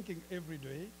 He's drinking every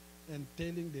day and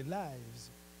telling the lives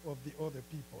of the other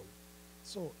people.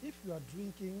 So if you are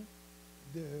drinking,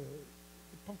 the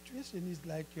punctuation is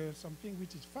like something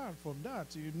which is far from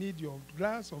that. You need your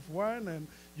glass of wine and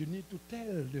you need to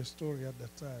tell the story at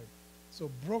that time. So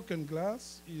Broken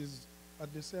Glass is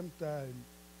at the same time,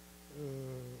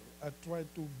 I try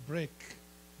to break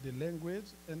the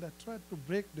language and I try to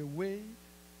break the way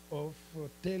of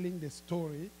telling the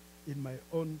story in my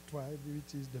own tribe,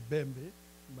 which is the Bembe.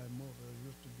 My mother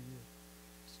used to be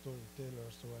a storyteller,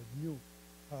 so I knew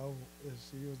how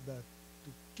she used that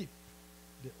to keep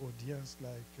the audience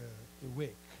like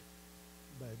awake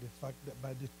by the fact that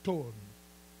by the tone.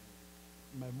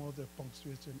 My mother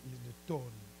punctuation is the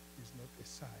tone, is not a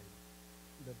sign.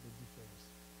 That's the difference.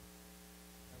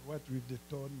 I write with the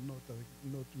tone,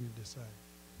 not with the sign.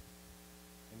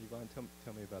 And Yvonne,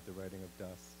 tell me about the writing of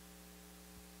Dust.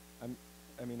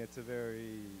 I mean, it's a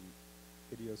very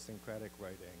idiosyncratic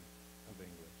writing of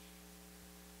English,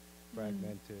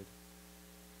 fragmented.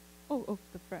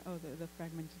 The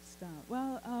fragmented style.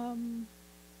 Well,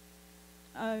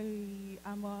 I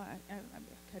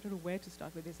don't know where to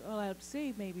start with this. Well, I would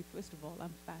say maybe first of all,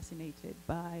 I'm fascinated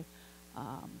by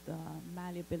the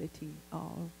malleability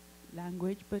of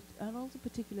language, and also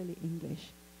particularly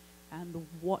English, and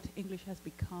what English has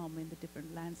become in the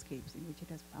different landscapes in which it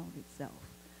has found itself.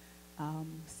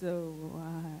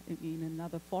 In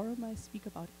another forum, I speak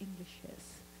about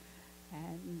Englishes.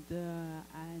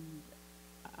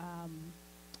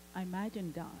 I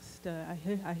imagine dust.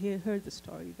 Heard the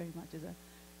story very much as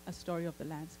a story of the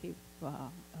landscape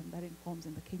that informs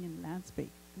in the Kenyan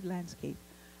landscape,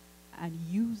 and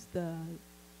use the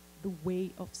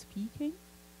way of speaking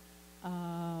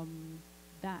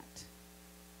that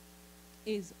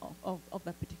is of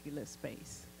that particular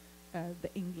space, the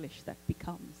English that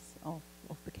becomes of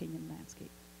the Kenyan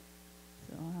landscape.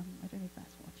 So I don't know if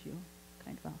that's what you're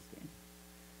kind of asking,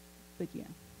 but yeah.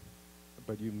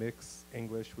 But you mix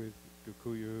English with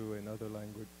Gikuyu and other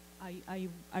language. I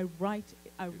write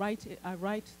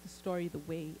the story the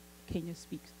way Kenya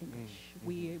speaks English.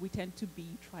 We tend to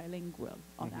be trilingual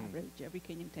on average. Every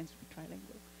Kenyan tends to be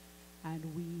trilingual, and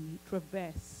we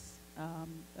traverse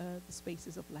the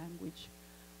spaces of language,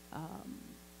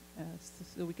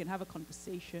 so we can have a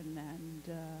conversation, and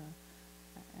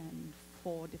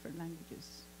 4 different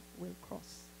languages will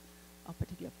cross a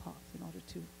particular path in order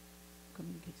to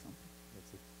communicate something.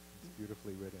 It's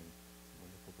beautifully written. It's a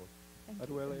wonderful book. Thank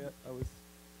you. I was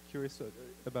curious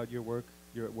about your work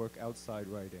outside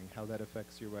writing, how that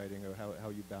affects your writing, or how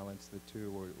you balance the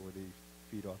two, or they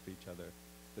feed off each other.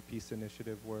 The Peace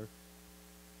Initiative work,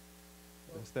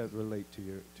 does that relate to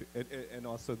you? And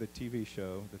also the TV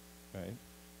show, right?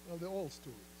 Well, they're all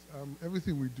stories.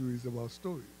 Everything we do is about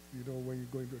stories. You know, when you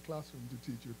go into a classroom to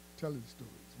teach, you're telling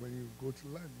stories. When you go to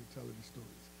land, you're telling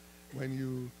stories.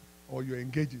 Or you're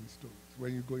engaging stories.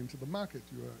 When you go into the market,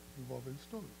 you are involved in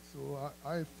stories. So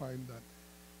I find that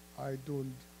I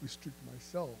don't restrict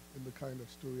myself in the kind of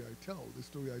story I tell. The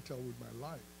story I tell with my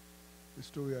life, the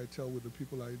story I tell with the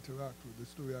people I interact with, the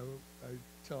story I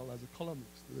tell as a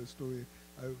columnist, the story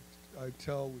I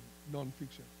tell with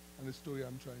nonfiction, and the story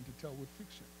I'm trying to tell with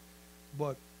fiction.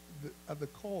 But at the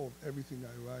core of everything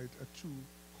I write are 2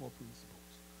 core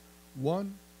principles.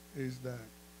 One is that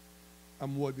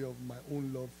I'm worthy of my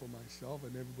own love for myself,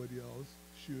 and everybody else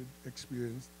should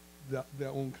experience their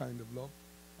own kind of love.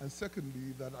 And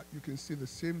secondly, that you can see the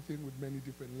same thing with many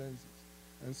different lenses.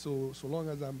 And so long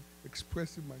as I'm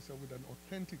expressing myself with an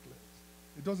authentic lens,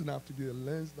 it doesn't have to be a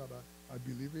lens that I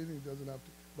believe in, it doesn't have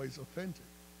to, but it's authentic,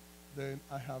 then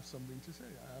I have something to say.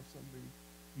 I have something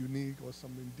unique or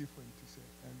something different to say.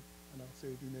 And I'll say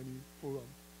it in any forum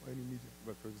or any medium.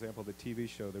 But for example, the TV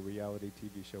show, the reality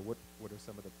TV show, what are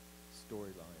some of the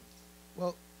storylines?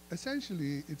 Well,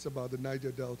 essentially, it's about the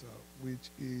Niger Delta, which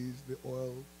is the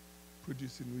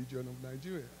oil-producing region of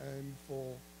Nigeria. And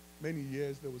for many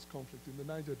years, there was conflict in the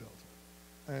Niger Delta.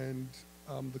 And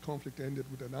the conflict ended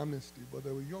with an amnesty, but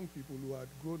there were young people who had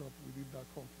grown up within that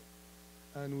conflict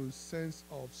and whose sense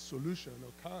of solution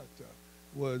or character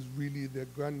was really their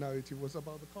grand narrative was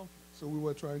about the conflict. So we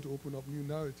were trying to open up new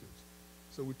narratives.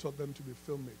 So we taught them to be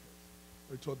filmmakers.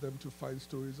 We taught them to find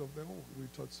stories of their own. We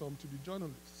taught some to be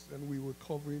journalists, and we were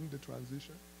covering the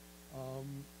transition.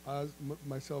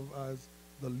 Myself as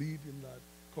the lead in that,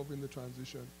 covering the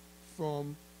transition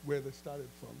from where they started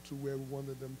from to where we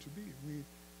wanted them to be.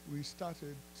 We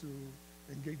started to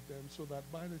engage them so that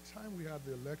by the time we had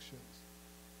the elections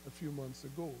a few months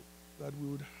ago, that we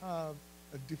would have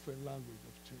a different language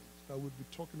of change, that would be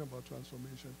talking about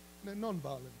transformation in a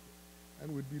non-violent way,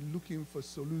 and we'd be looking for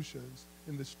solutions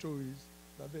in the stories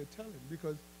that they're telling.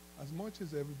 Because as much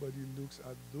as everybody looks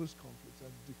at those conflicts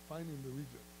as defining the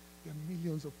region, there are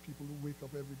millions of people who wake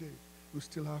up every day who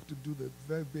still have to do the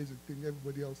very basic thing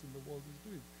everybody else in the world is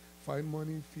doing. Find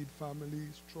money, feed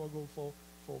families, struggle for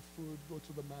food, go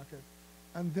to the market.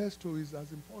 And their story is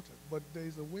as important. But there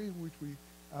is a way in which we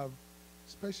have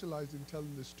specialized in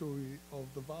telling the story of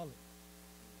the violent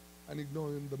and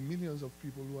ignoring the millions of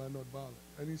people who are not violent.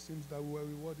 And it seems that we're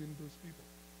rewarding those people.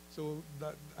 So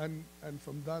that, and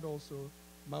from that also,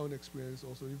 my own experience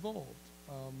also evolved.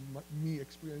 Me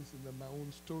experiencing my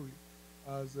own story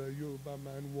as a Yoruba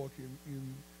man walking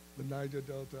in the Niger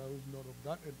Delta who's not of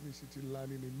that ethnicity,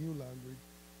 learning a new language,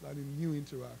 learning new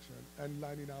interaction, and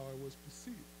learning how I was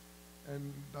perceived.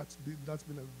 And that's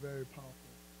been a very powerful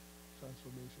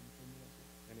transformation for me as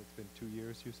well. And it's been 2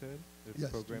 years, you said, the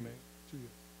Yes, programming? 2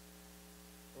 years.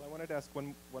 Well, I wanted to ask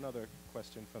one other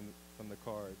question from the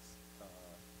cards,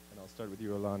 and I'll start with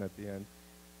you, Alain, at the end.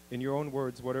 In your own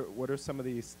words, what are some of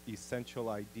these essential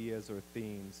ideas or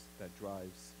themes that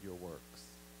drives your works?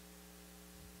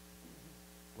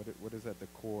 What is at the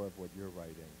core of what you're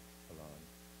writing, Alain?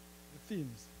 The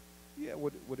themes. Yeah,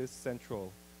 what is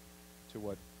central to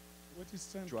what is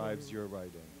central drives your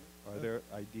writing? Are there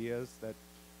ideas that...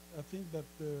 I think that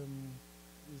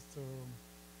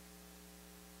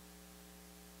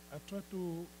I try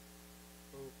to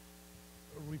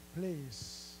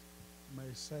replace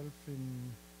myself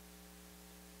in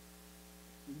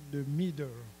the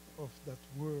middle of that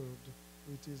world,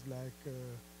 which is like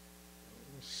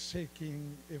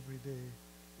shaking every day.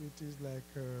 It is like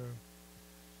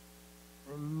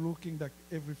looking like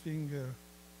everything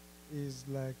is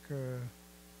like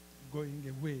going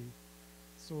away.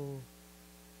 So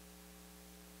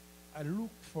I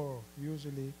look for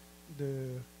usually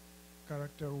the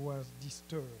character who was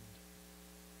disturbed,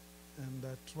 and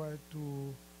I try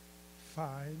to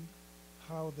find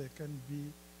how they can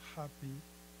be happy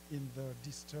in their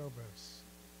disturbance.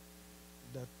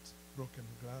 That broken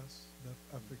glass,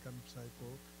 that African psycho,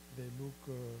 they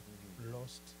look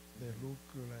lost, they look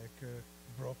like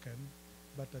broken,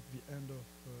 but at the end of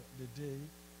the day,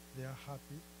 they are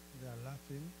happy, they are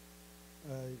laughing.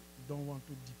 I don't want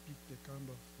to depict a kind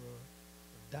of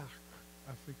dark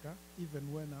Africa.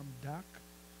 Even when I'm dark,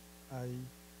 I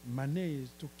manage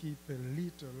to keep a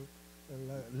little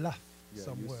laugh Yeah,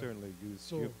 somewhere. you certainly use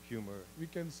So humor. we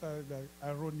can say like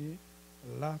irony,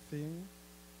 laughing,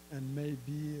 and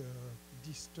maybe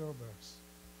disturbance.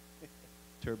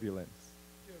 Turbulence.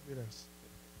 Turbulence.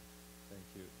 Thank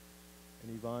you.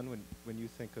 And Yvonne, when you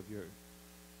think of your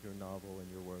novel and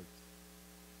your works,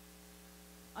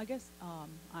 I guess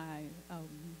I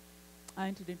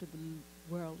entered into the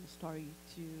world of story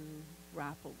to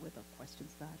grapple with the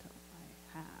questions that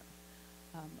I have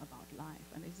about life,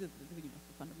 and these are the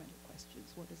fundamental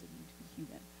questions. What does it mean to be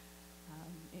human?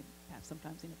 Perhaps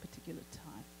sometimes in a particular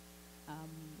time.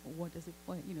 What does it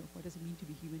mean to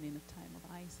be human in a time of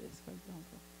ISIS, for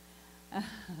example?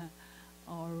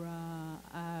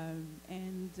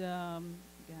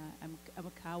 I'm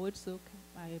a coward, so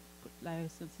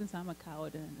since I'm a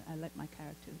coward, and I let my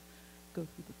character go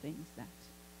through the things that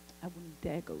I wouldn't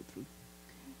dare go through.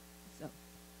 So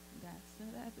that's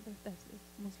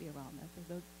mostly around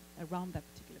that. Around that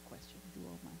particular question, do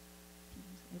all my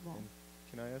teams evolve. and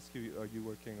can I ask you, are you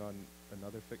working on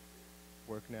another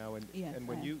work now? And Yes, and I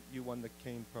when am. you won the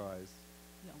Kane Prize,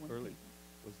 Yeah, one early, thing.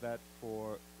 was that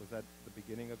the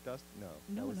beginning of Dust? No,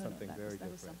 No, that was no, something that very was,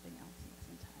 that was different. something else, yes,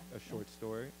 entirely. A short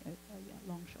story. Yeah,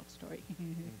 long short story.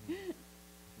 And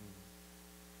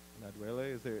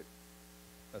Adéwálé, is there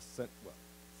a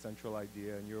central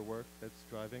idea in your work that's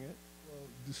driving it? Well,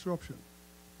 disruption.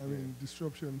 I Yeah. mean,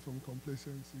 disruption from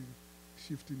complacency,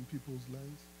 shifting people's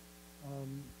lives.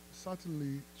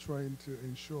 Certainly trying to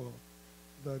ensure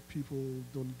that people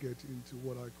don't get into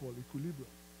what I call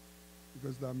equilibrium,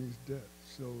 because that means death.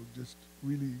 So just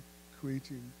really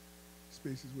creating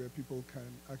spaces where people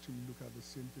can actually look at the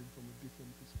same thing from a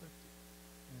different perspective.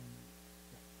 And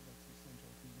yeah, that's the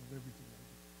central thing of everything I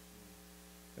do.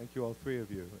 Thank you, all three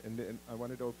of you. And I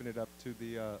wanted to open it up to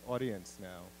the audience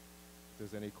now. If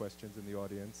there's any questions in the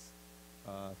audience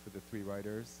for the three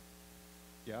writers.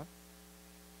 Yeah?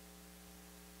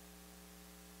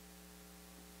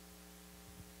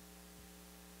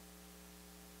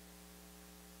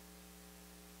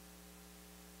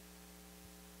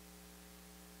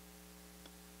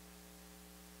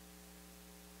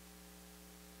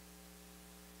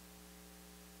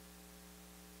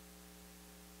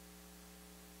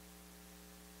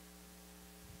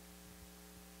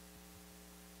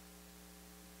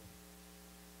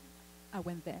 I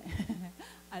went there.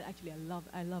 I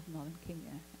love northern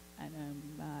Kenya,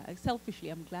 and selfishly,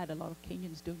 I'm glad a lot of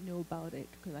Kenyans don't know about it,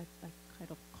 because I kind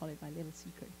of call it my little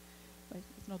secret. But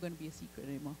it's not going to be a secret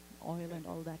anymore. Oil and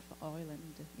all that, for oil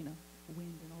and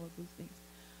wind and all of those things.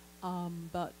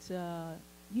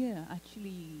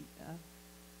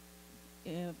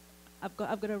 I've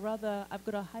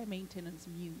got a high maintenance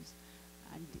muse,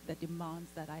 and that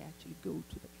demands that I actually go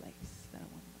to the place that I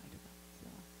want to write about. So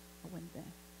I went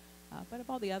there. But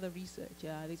about the other research,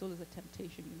 there's always a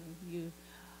temptation.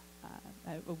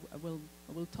 I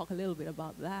will talk a little bit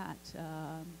about that.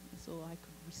 So I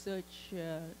could research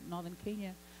northern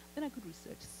Kenya, then I could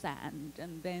research sand,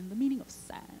 and then the meaning of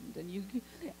sand, and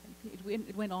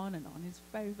it went on and on. It's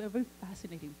a very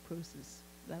fascinating process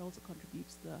that also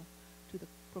contributes to the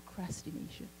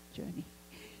procrastination journey.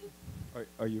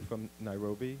 Are you from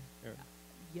Nairobi?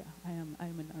 Yeah, I am a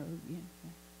Nairobian.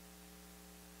 Yeah.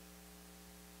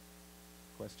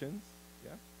 Questions?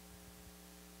 Yeah?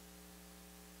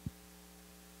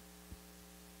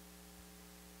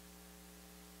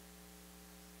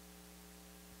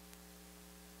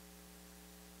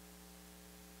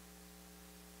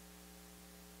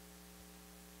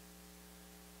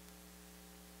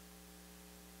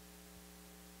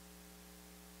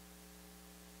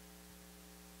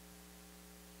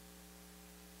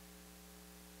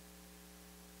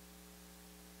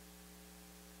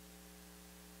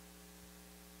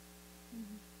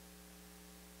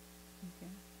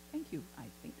 Okay. Thank you, I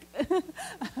think.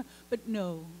 But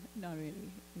no, not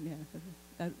really. Yeah,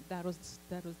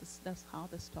 that's how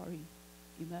the story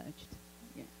emerged.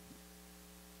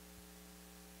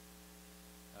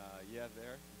 Yeah,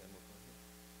 there. And then we'll go here.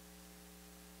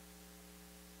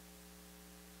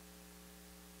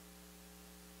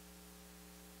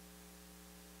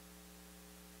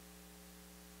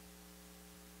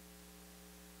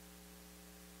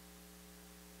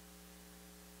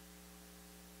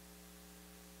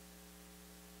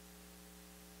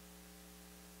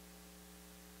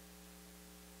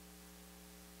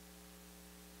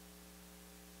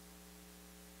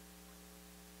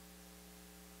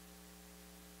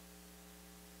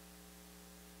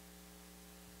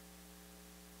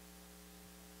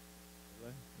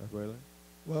 Adéwálé?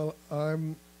 Well,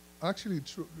 I'm actually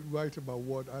right about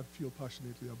what I feel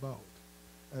passionately about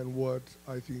and what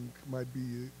I think might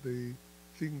be the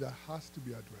thing that has to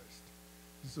be addressed.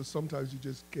 So sometimes you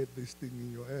just get this thing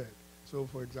in your head. So,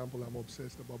 for example, I'm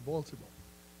obsessed about Baltimore.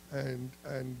 And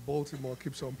Baltimore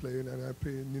keeps on playing, and I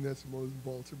play Nina Simone's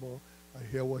Baltimore. I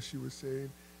hear what she was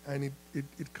saying, and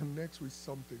it connects with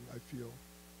something, I feel,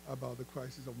 about the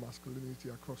crisis of masculinity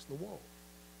across the world.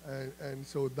 And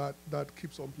so that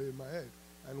keeps on playing in my head.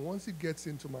 And once it gets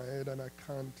into my head and I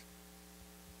can't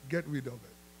get rid of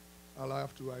it, I'll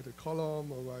have to write a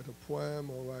column or write a poem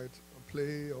or write a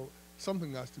play, or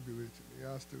something has to be written. It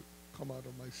has to come out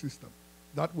of my system.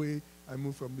 That way, I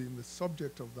move from being the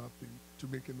subject of that thing to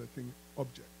making the thing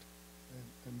object.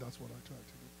 And that's what I try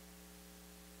to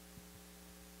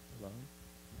do. Alain?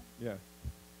 Yeah.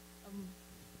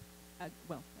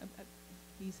 Well,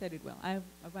 he said it well.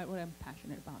 About what I'm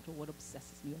passionate about or what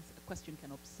obsesses me. A question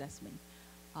can obsess me.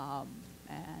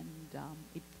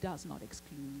 It does not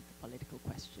exclude the political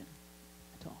question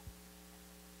at all.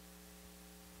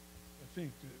 I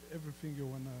think everything you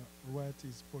want to write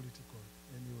is political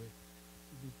anyway,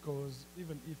 because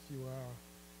even if you are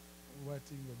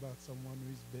writing about someone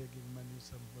who is begging money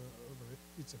somewhere over it,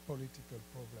 it's a political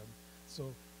problem.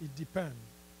 So it depends.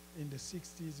 In the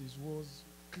 60s, it was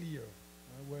clear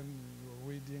when you're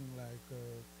reading like,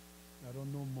 I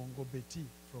don't know, Mongo Betty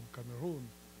from Cameroon,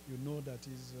 you know that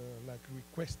is like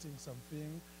requesting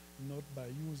something, not by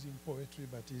using poetry,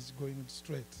 but is going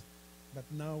straight. But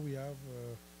now we have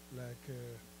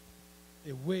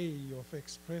a way of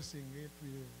expressing it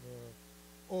with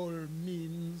all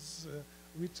means,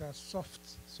 which are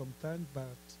soft sometimes,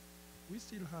 but we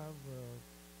still have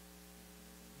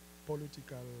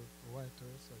political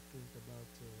writers. I think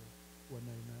about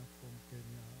Wanaina from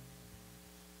Kenya,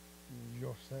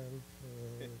 yourself,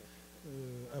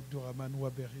 Abdurrahman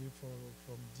Waberi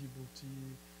from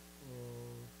Djibouti,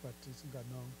 Patrice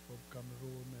Ganong from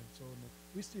Cameroon, and so on.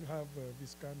 We still have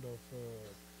this kind of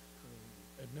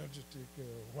energetic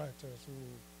writers who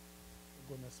are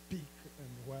going to speak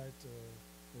and write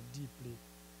deeply.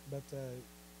 But I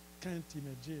can't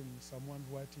imagine someone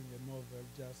writing a novel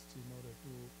just in order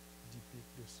to depict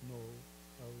the snow,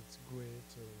 how it's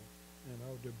great, and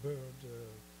how the bird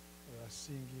are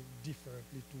singing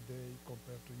differently today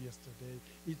compared to yesterday.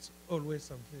 It's always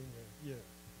something, yeah.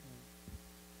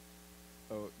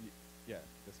 Oh, yeah,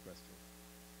 this question.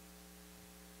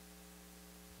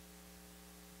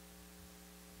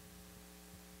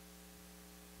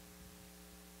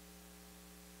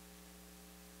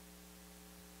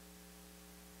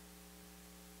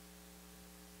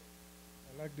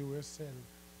 I like the word self.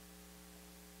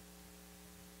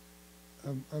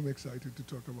 I'm excited to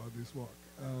talk about this work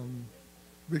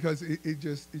because it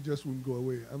just won't go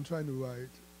away. I'm trying to write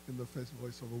in the first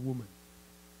voice of a woman,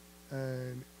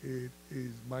 and it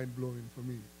is mind-blowing for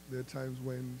me. There are times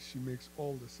when she makes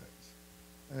all the sense,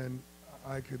 and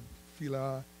I could feel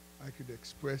her, I could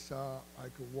express her, I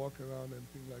could walk around and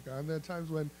things like that. And there are times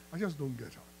when I just don't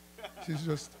get her.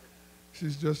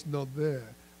 She's just not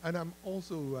there. And I'm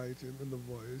also writing in the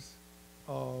voice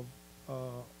of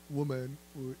a woman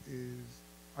who is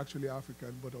actually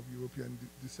African but of European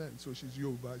descent. So she's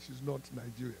Yoruba, she's not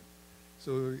Nigerian.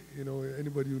 So, you know,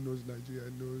 anybody who knows Nigeria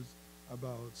knows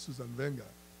about Susan Wenger,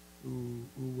 who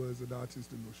was an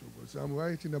artist in Oshogo. So I'm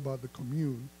writing about the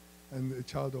commune and a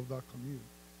child of that commune.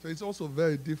 So it's also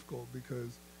very difficult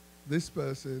because this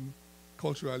person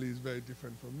culturally is very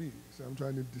different from me. So I'm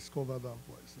trying to discover that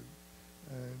voice.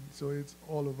 And so it's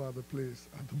all over the place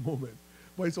at the moment.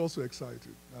 But it's also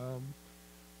exciting.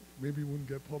 Maybe it wouldn't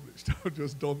get published. I'll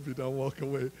just dump it and walk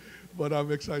away. But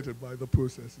I'm excited by the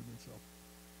process in itself.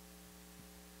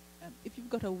 If you've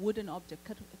got a wooden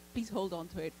object, please hold on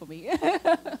to it for me.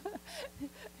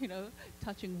 You know,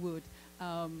 touching wood.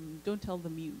 Don't tell the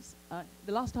muse.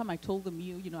 The last time I told the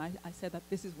muse, you know, I said that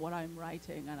this is what I'm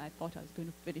writing, and I thought I was going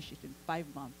to finish it in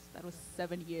 5 months. That was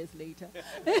 7 years later.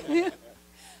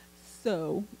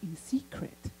 So, in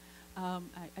secret, I'm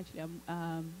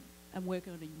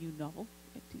working on a new novel.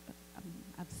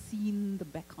 I've seen the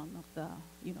beacon of the,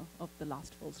 of the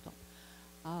last full stop.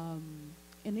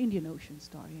 An Indian Ocean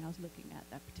story. I was looking at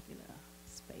that particular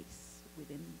space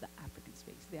within the African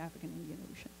space, the African Indian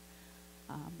Ocean.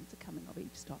 It's a coming of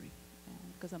age story.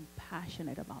 And because I'm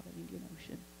passionate about the Indian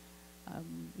Ocean,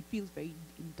 it feels very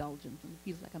indulgent and it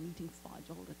feels like I'm eating fudge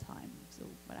all the time. So,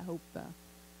 but I hope the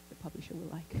publisher will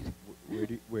like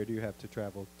it. Where do you have to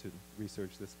travel to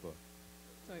research this book?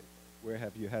 Sorry. Where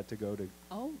have you had to go to?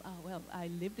 Oh, well, I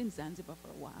lived in Zanzibar for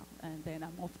a while, and then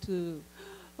I'm off to,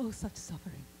 such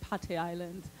suffering, Pate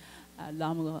Island,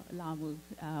 Lamu.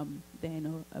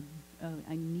 Then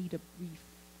I need a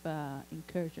brief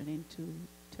incursion into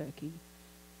Turkey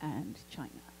and China.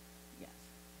 Yes.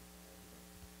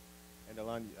 And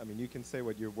Alain, I mean, you can say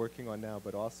what you're working on now,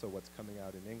 but also what's coming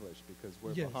out in English, because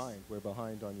we're Yes. behind. We're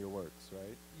behind on your works,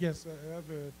 right? Yes, I have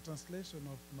a translation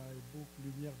of my book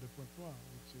Lumière de Pointe Noire,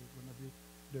 which is going to be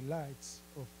The Lights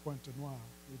of Pointe Noire,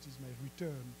 which is my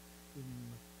return in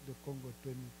the Congo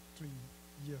 23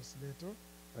 years later.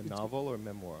 A novel or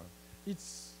memoir?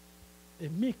 It's a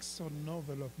mix of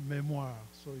novel of memoir,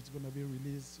 so it's going to be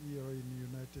released here in the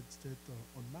United States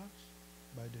on March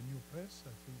by the New Press.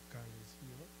 I think Carl is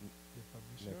here, the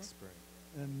publisher. Next spring.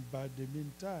 And by the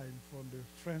meantime, for the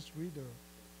French reader,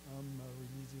 I'm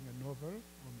releasing a novel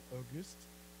on August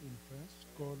in French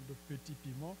called The Petit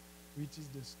Piment, which is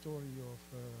the story of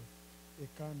a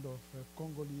kind of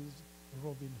Congolese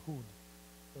Robin Hood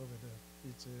over there.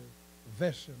 It's a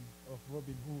version of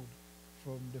Robin Hood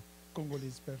from the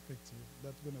Congolese perspective.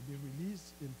 That's going to be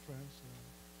released in French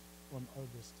on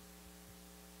August.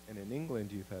 And in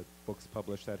England, you've had books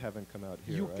published that haven't come out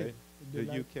here, UK, right? the The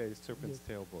light- UK Serpent's yes.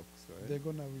 Tail books, right? They're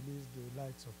going to release The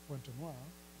Lights of Pointe Noire.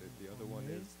 The other on one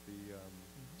May. is the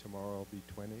Tomorrow I'll Be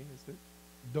 20, is it?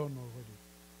 Done already.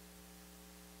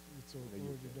 It's In the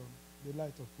already UK. done. The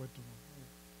Light of Pointe Noire.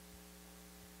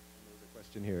 There's a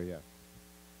question here, yeah.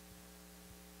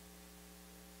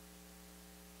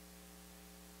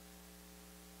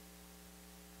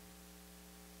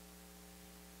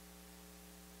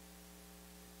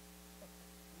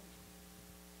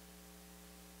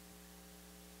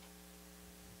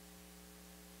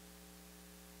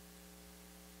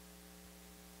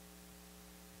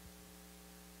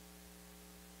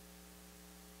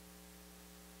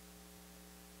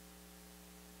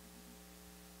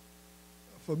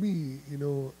 For me,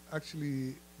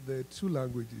 actually, there are two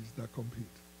languages that compete.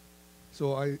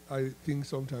 So I think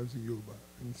sometimes in Yoruba,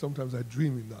 and sometimes I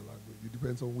dream in that language. It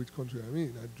depends on which country I'm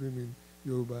in. I dream in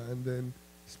Yoruba and then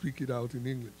speak it out in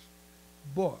English.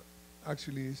 But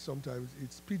actually, sometimes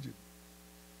it's Pidgin.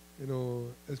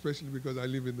 Especially because I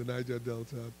live in the Niger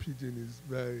Delta, Pidgin is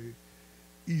very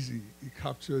easy. It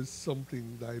captures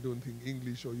something that I don't think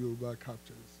English or Yoruba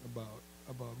captures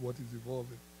about what is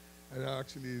evolving. And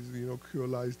actually is,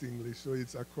 creolized English, so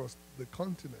it's across the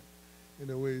continent in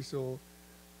a way. So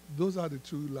those are the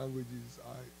two languages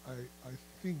I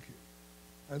think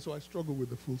in. And so I struggle with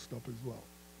the full stop as well.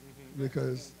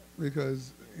 Because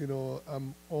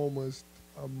I'm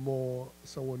more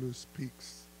someone who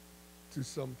speaks to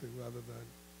something rather than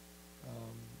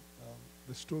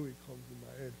the story comes in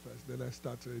my head first, then I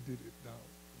start to edit it down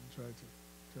and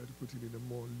try to put it in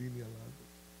a more linear language.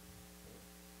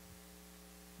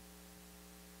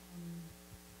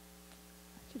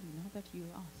 Actually, now that you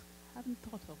ask, I haven't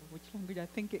thought of which language I'm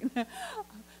thinking. There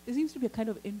seems to be a kind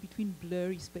of in-between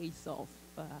blurry space of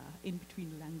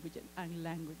in-between language and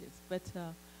languages, but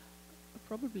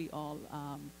probably all,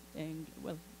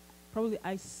 probably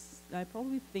I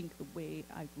probably think the way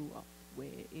I grew up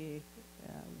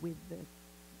with the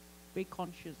very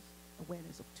conscious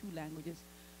awareness of two languages,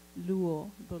 the Luo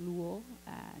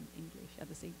and English at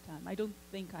the same time. I don't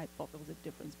think I thought there was a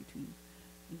difference between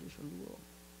English or Luo.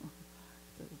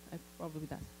 So that's probably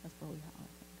how I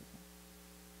think as well.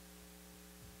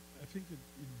 I think in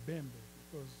Bembe,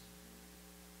 because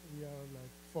we are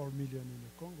like 4 million in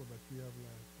the Congo, but we have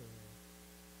like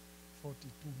 42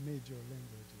 major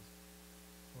languages.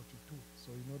 42.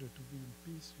 So in order to be in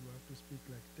peace, you have to speak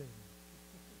like 10.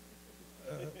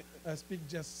 I speak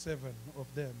just 7 of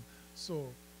them.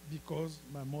 So because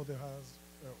my mother has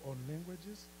her own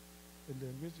languages, the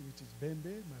language which is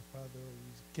Bembe, my father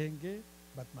is Kenge,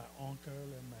 but my uncle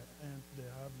and my aunt, they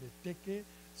have the Teke.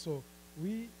 So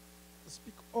we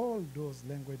speak all those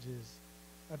languages.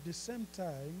 At the same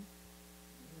time,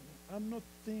 I'm not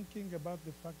thinking about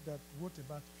the fact that what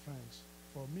about French?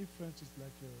 For me, French is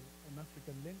like an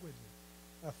African language.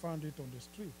 I found it on the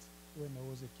street when I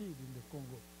was a kid in the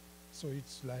Congo. So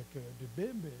it's like the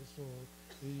Bembe, so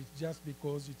it's just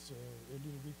because it's a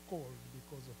little bit cold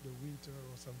because of the winter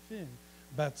or something.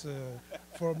 But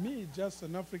for me, just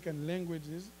an African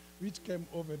languages which came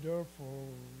over there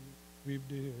with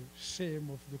the shame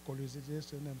of the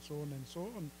colonization and so on and so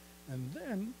on. And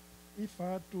then, if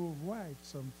I had to write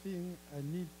something, I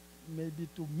need maybe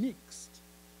to mix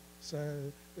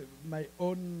my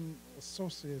own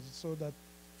sources so that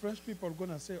French people are going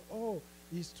to say, oh,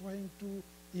 he's trying to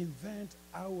invent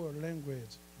our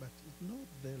language. But it's not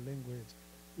their language.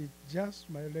 It's just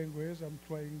my language. I'm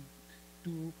trying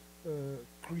to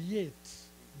create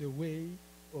the way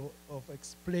of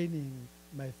explaining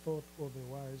my thought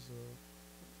otherwise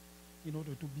in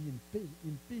order to be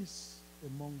in peace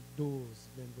among those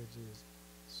languages.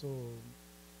 So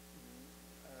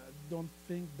I don't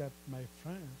think that my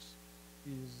French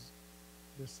is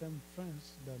the same French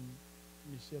than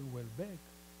Michel Houellebecq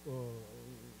or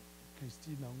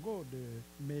Christine Angot,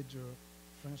 the major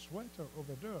French writer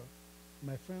over there.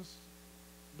 My French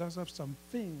does have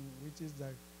something which is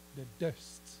like the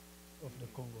dust of the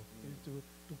Congo.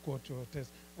 To quote your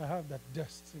test, I have that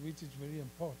dust, which is very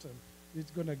important.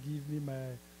 It's gonna give me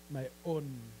my own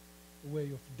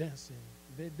way of dancing.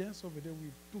 They dance over there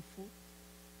with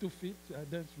 2 feet. I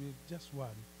dance with just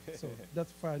one. So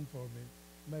that's fine for me.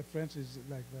 My French is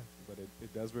like that. But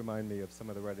it does remind me of some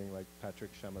of the writing like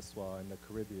Patrick Chamassois in the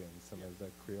Caribbean, some of the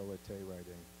Creolite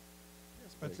writing.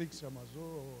 Yes, Patrick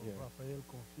Chamassois or Raphaël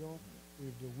Confiant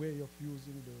with the way of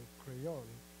using the Creole.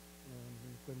 And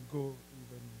you can go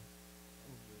even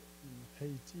in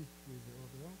Haiti with the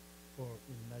other, or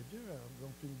in Nigeria. I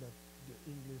don't think that the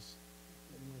English,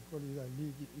 call it a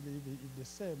league, if the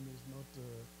same is not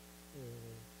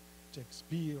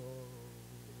Shakespeare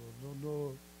or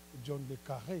no John Le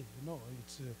Carré. No,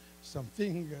 it's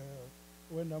something.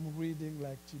 When I'm reading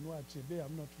like Chinua Achebe,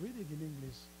 I'm not reading in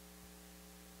English.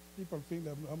 People think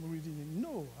that I'm reading in.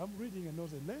 No, I'm reading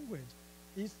another language.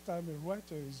 Each time a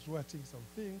writer is writing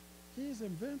something, he is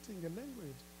inventing a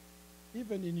language.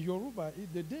 Even in Yoruba,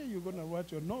 the day you're going to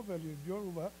write your novel in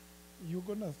Yoruba, you're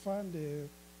going to find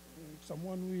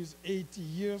someone who is 80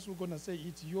 years who's going to say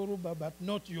it's Yoruba, but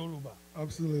not Yoruba.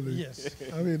 Absolutely. Yes.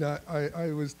 I mean,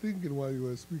 I was thinking while you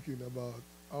were speaking about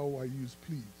how I use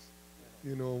please.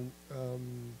 You know,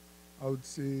 I would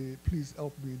say, please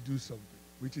help me do something,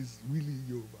 which is really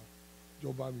Yoruba.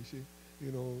 Joba Miche,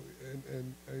 you know,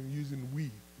 and using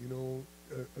we, you know,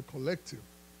 a collective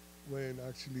when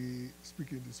actually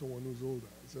speaking to someone who's older.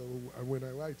 So when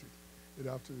I write it,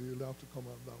 it'll have to come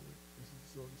out that way.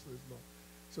 So it's not.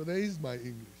 So there is my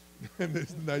English, and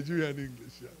there's Nigerian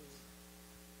English, yeah.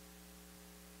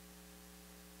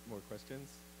 More questions?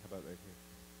 How about right here?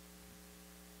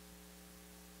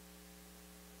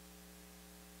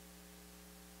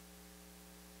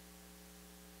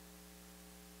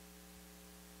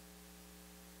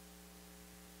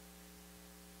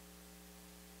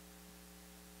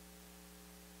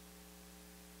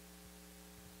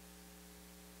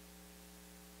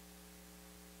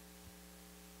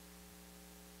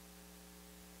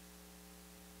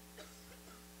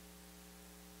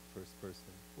 First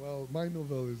person. Well, my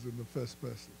novel is in the first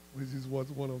person, which is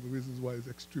one of the reasons why it's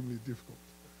extremely difficult,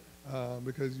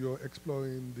 because you're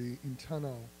exploring the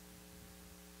internal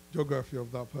geography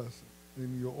of that person,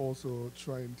 and you're also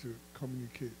trying to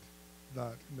communicate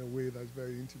that in a way that's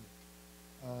very intimate.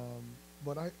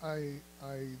 But I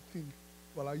think,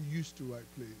 well, I used to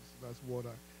write plays. That's what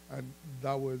and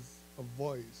that was a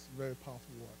voice, very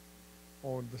powerful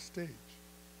one, on the stage.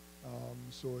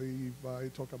 So if I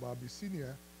talk about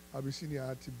Abyssinia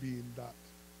had to be in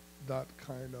that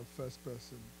kind of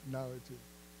first-person narrative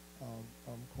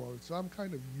quality. So I'm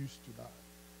kind of used to that.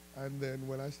 And then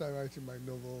when I started writing my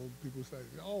novel, people started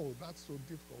saying, oh, that's so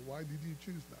difficult. Why did you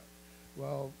choose that?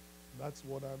 Well, that's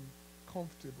what I'm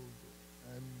comfortable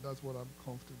doing. And that's what I'm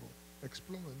comfortable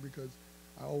exploring, because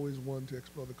I always want to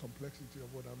explore the complexity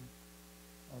of what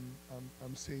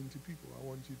I'm saying to people. I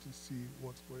want you to see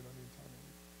what's going on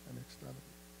internally and externally.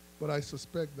 But I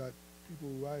suspect that people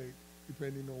write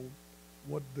depending on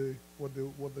what the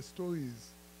story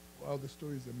is, how the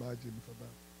story is imagined for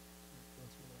them.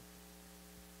 That's what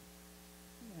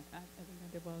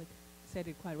I think Adéwálé said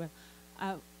it quite well.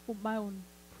 For my own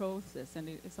process, and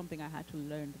it's something I had to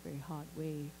learn the very hard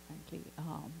way, frankly.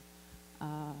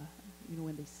 You know,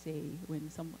 when they say,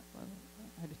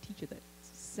 I had a teacher that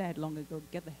said long ago,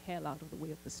 get the hell out of the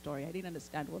way of the story. I didn't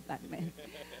understand what that meant.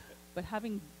 But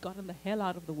having gotten the hell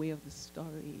out of the way of the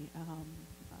story,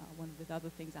 one of the other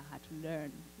things I had to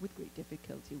learn with great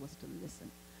difficulty was to listen.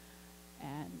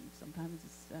 And sometimes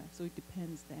so it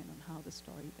depends then on how the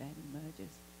story then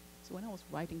emerges. So when I was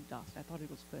writing Dust, I thought it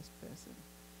was first person.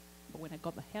 But when I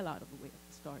got the hell out of the way of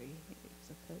the story, it was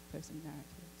a third person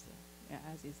narrative. So, yeah,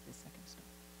 as is the second story.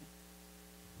 Yeah.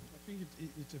 think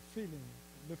it's a feeling.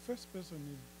 The first person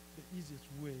is the easiest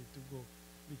way to go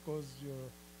because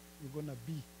you're gonna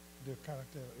be the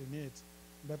character in it.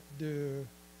 But the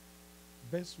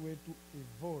best way to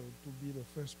avoid to be the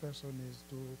first person is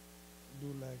to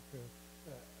do like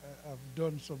I've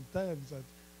done sometimes that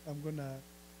I'm gonna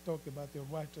talk about a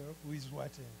writer who is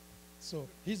writing. So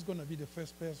he's gonna be the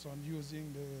first person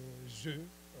using the je,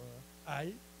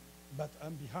 I, but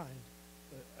I'm behind.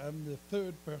 I'm the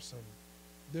third person.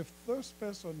 The first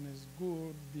person is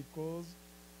good because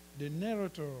the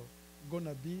narrator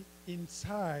gonna be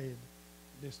inside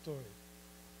the story.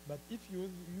 But if you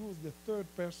use the third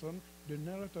person, the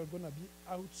narrator gonna be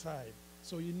outside.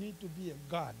 So you need to be a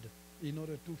god in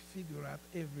order to figure out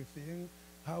everything.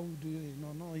 How do you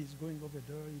know, he's going over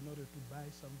there in order to buy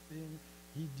something.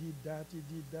 He did that, he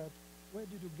did that. Where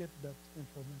did you get that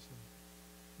information?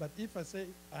 But if I say,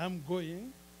 I'm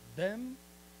going, then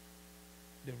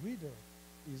the reader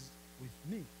is with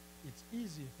me. It's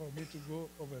easy for me to go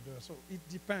over there. So it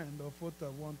depends on what I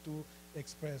want to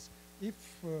express. If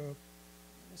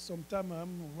sometime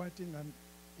I'm writing an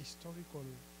historical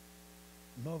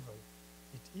novel,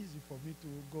 it's easy for me to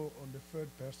go on the third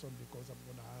person because I'm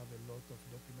going to have a lot of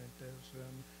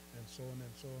documentation and so on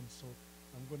and so on. So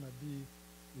I'm going to be,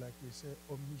 like we say,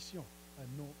 omniscient. I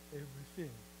know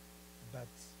everything,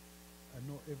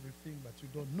 but you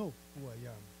don't know who I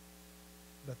am.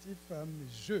 But if I'm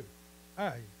je,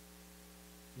 I,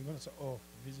 you're going to say, oh,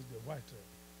 this is the writer.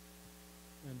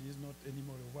 And he's not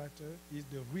anymore a writer, he's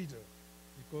the reader.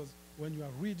 Because when you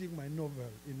are reading my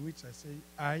novel in which I say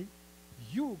I,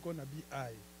 you're going to be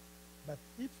I. But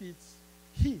if it's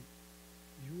he,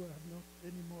 you are not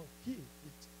anymore he.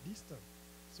 It's distant.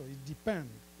 So it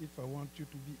depends if I want you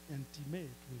to be intimate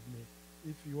with me.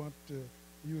 If you want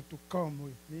you to come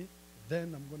with me,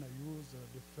 then I'm going to use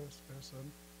the first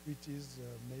person, which is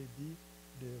maybe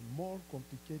the more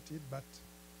complicated, but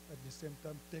at the same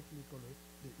time, technically,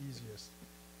 the easiest.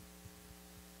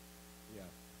 Yeah.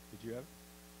 Did you have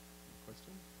a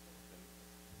question?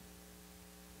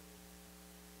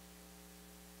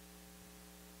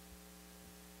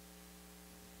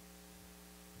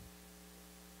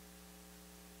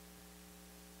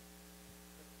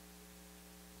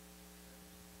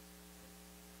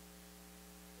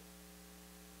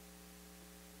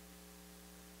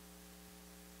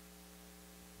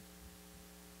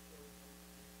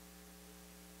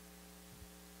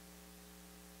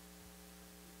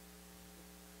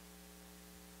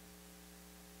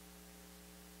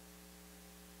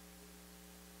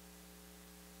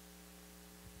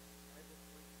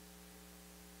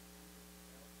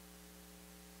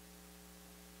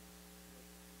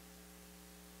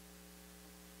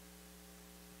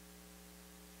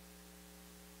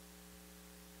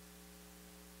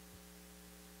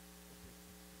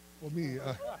 For me,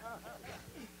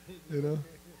 you know,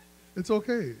 it's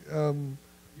okay. You're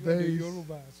the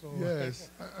Yoruba, so Yes,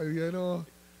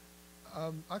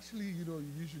 actually,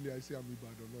 usually I say I'm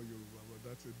Ibadan, not Yoruba, but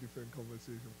that's a different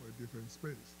conversation for a different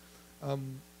space.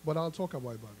 But I'll talk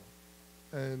about Ibadan.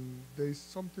 And there's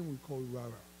something we call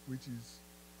Rara, which is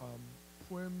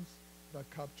poems that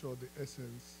capture the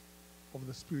essence of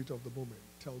the spirit of the moment,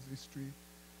 tells history,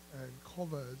 and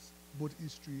covers both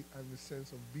history and the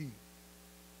sense of being.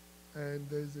 And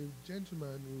there's a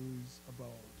gentleman who's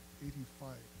about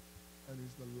 85 and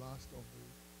is the last of the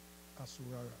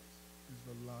Asuraras, is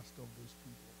the last of those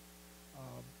people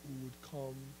who would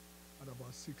come at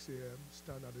about 6 a.m.,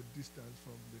 stand at a distance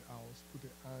from the house, put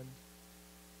a hand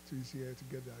to his ear to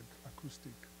get the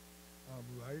acoustic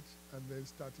right, and then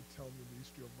start to tell me the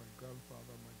history of my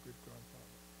grandfather, my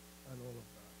great-grandfather, and all of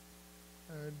that.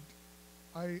 And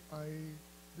I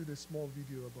did a small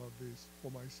video about this for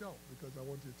myself because I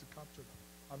wanted to capture that.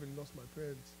 Having lost my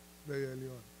parents very early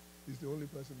on, he's the only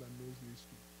person that knows the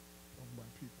history of my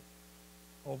people,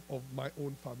 of my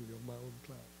own family, of my own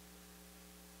clan.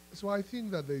 So I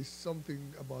think that there's something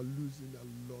about losing a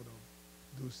lot of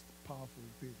those powerful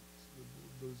things,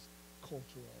 those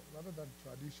cultural, rather than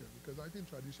tradition, because I think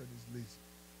tradition is lazy.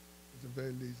 It's a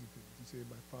very lazy thing to say,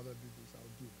 my father did this,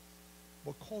 I'll do this.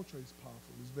 But culture is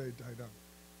powerful, it's very dynamic.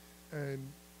 And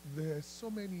there are so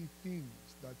many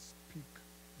things that speak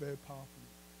very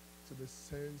powerfully to the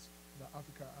sense that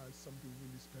Africa has something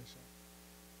really special,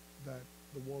 that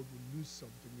the world will lose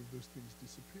something if those things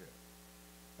disappear.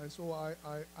 And so I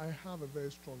have a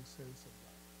very strong sense of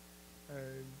that.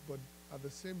 But at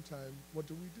the same time, what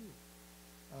do we do?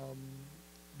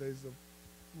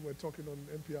 We were talking on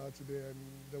NPR today, and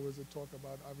there was a talk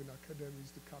about having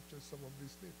academies to capture some of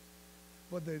these things.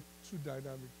 But they're too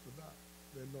dynamic for that.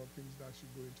 They're not things that should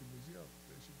go into museums.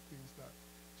 They're things that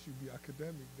should be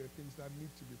academic. They're things that need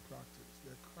to be practiced.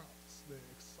 They're crafts. They're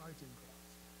exciting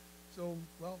crafts. So,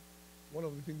 well, one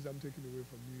of the things I'm taking away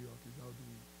from New York is how do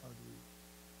we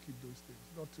keep those things,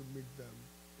 not to make them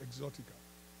exotica,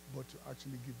 but to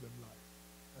actually give them life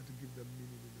and to give them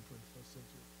meaning in the 21st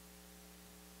century.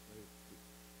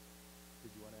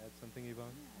 Did you want to add something,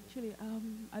 Yvonne? Yeah, actually,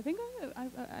 I think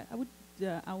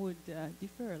I would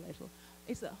defer a little.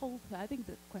 It's a whole. I think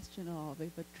the question of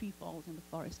if a tree falls in the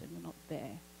forest and you're not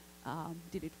there,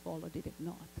 did it fall or did it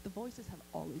not? The voices have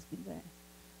always been there,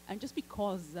 and just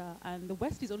because and the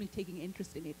West is only taking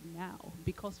interest in it now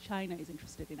because China is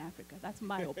interested in Africa. That's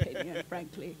my opinion,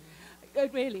 frankly.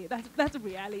 Really, that's a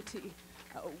reality.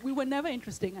 We were never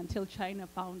interesting until China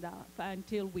found out,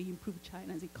 until we improved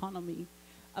China's economy.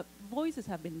 Voices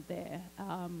have been there,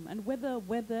 and whether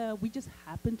we just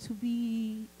happen to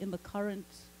be in the current,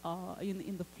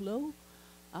 in the flow,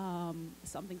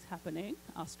 something's happening.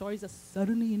 Our stories are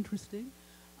suddenly interesting,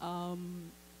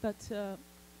 but I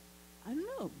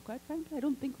don't know. Quite frankly, I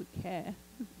don't think we care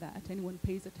that anyone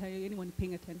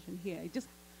paying attention here. It just,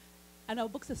 and our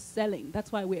books are selling. That's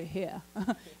why we're here.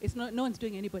 It's not. No one's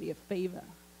doing anybody a favor,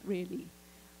 really.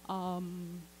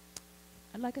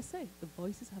 And like I say, the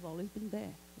voices have always been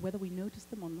there. Whether we notice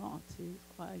them or not is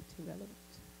quite irrelevant.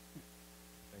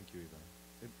 Thank you,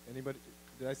 Yvonne. Anybody?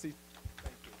 Did I see?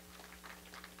 Thank you.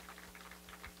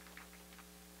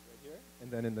 Right here? And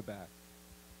then in the back.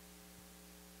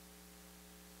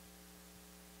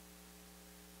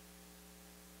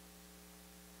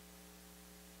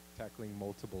 Tackling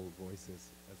multiple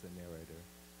voices as a narrator.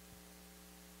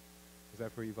 Is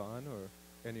that for Yvonne or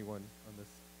anyone on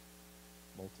this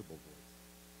multiple voice?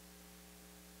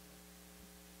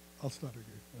 I'll start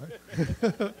again, right?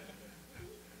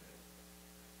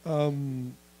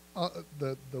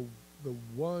 The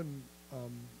one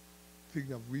thing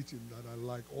I've written that I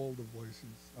like all the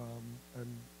voices and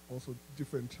also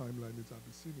different timeline is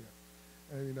Abyssinia.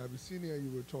 And in Abyssinia,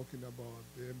 you were talking about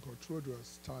the Emperor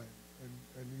Theodorus' time,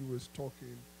 and he was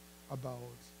talking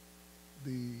about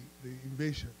the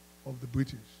invasion of the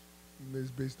British. And it's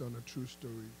based on a true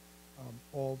story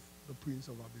of the Prince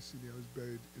of Abyssinia, who was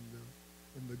buried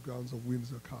in the grounds of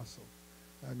Windsor Castle,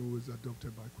 and who was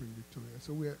adopted by Queen Victoria.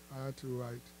 So I had to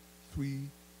write 3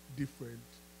 different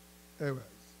eras.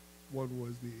 One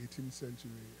was the 18th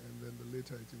century, and then the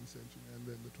later 18th century, and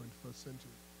then the 21st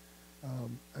century.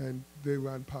 And they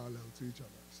ran parallel to each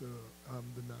other. So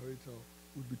the narrator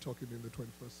would be talking in the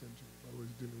 21st century, but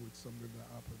was dealing with something that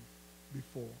happened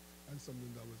before and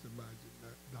something that was imagined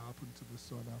that happened to the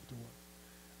son afterwards.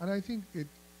 And I think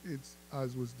it's,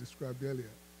 as was described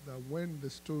earlier, that when the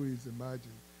story is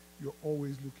imagined, you're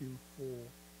always looking for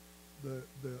the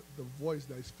voice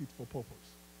that is fit for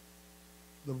purpose,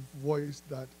 the voice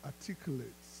that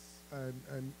articulates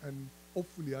and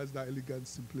hopefully has that elegant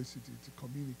simplicity to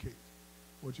communicate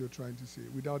what you're trying to say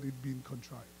without it being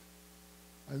contrived.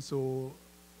 And so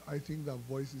I think that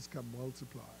voices can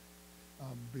multiply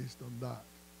based on that.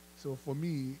 So for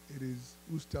me, it is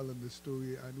who's telling the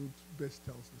story and who best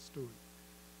tells the story.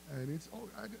 And it's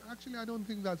actually, I don't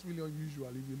think that's really unusual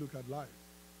if you look at life.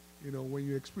 You know, when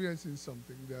you're experiencing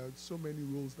something, there are so many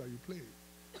roles that you play.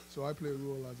 So I play a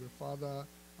role as a father,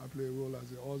 I play a role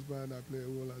as a husband, I play a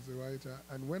role as a writer.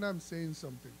 And when I'm saying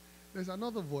something, there's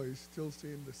another voice still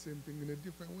saying the same thing in a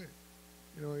different way.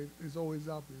 You know, it's always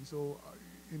happening. So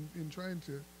in trying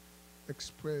to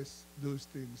express those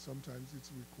things, sometimes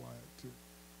it's required to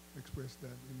express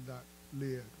them in that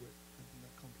layered way, in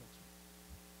that complex way.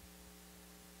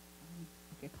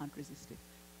 Okay, I can't resist it.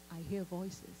 I hear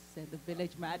voices, said the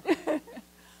village man.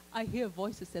 I hear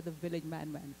voices, said the village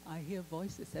madman. I hear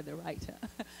voices, said the writer.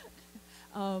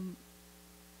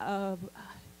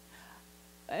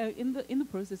 In the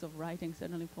process of writing,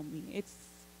 certainly for me,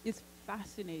 it's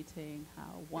fascinating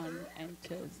how one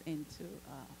enters into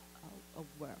a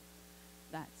world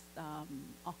that's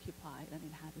occupied and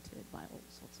inhabited by all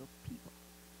sorts of people,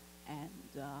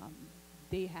 and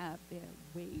they have their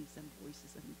ways and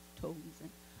voices and tones and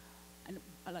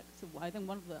I like so. I think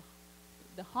one of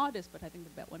the hardest, but I think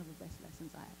one of the best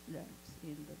lessons I learned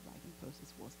in the writing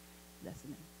process was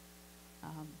listening,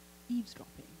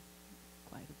 eavesdropping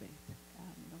quite a bit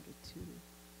in order to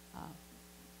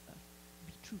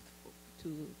be truthful to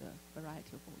the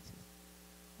variety of voices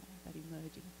that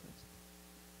emerge in a process.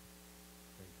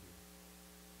 Thank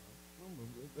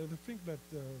you. I think that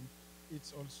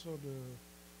it's also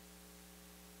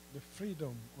the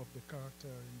freedom of the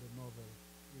character in the novel.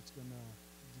 It's gonna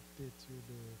dictate you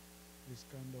this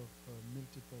kind of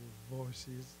multiple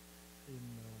voices in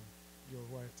your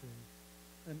writing,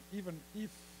 and even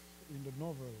if in the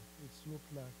novel it's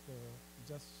looked like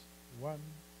just one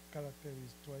character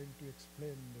is trying to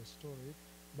explain the story,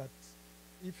 but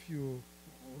if you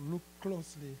look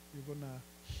closely, you're gonna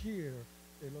hear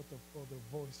a lot of other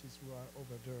voices who are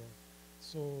over there.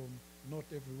 So not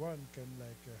everyone can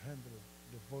handle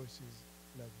the voices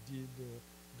like did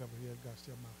Gabriel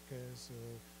Garcia Marquez,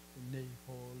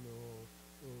 Naipaul, or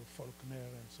Faulkner,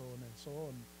 and so on and so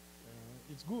on.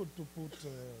 It's good to put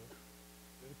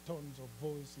tons of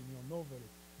voice in your novel,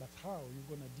 but how you're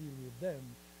going to deal with them?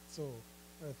 So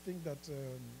I think that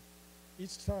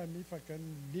each time, if I can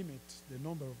limit the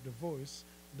number of the voice,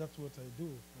 that's what I do.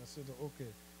 I said,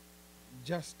 okay,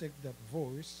 just take that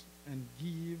voice and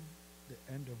give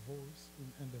the end of voice,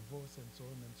 and the voice, and so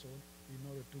on and so on, in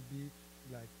order to be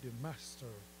like the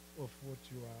master of what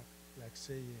you are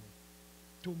saying.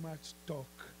 Too much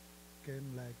talk can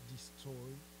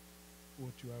destroy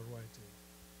what you are writing.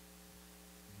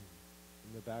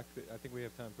 In the back, I think we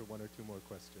have time for one or two more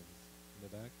questions. In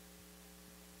the back.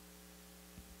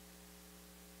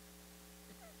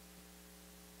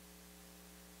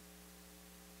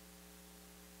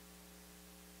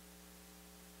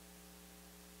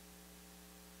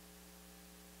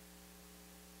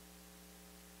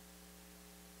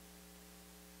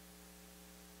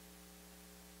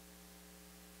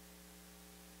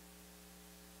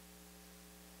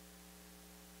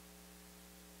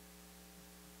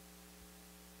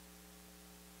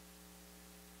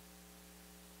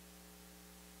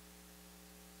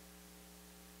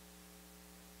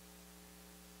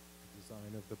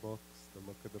 Design of the books, the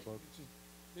look of the book.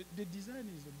 The design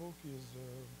is the book is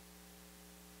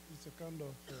it's a kind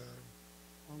of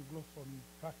Anglophone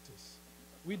practice.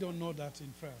 We don't know that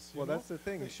in France. Well, that's the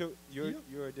thing. Yeah.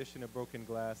 Your edition of Broken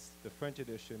Glass, the French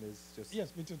edition is just.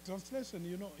 Yes, but the translation,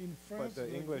 in France. But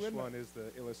the English one is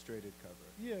the illustrated cover.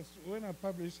 Yes, when I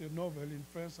publish a novel in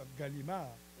France at Gallimard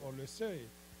or Le Seuil,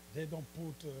 they don't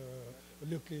put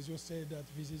Le Clésio say that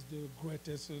this is the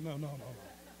greatest. No.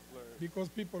 Because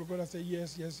people are going to say,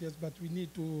 yes, but we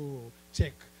need to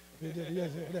check.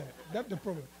 Yes, that's the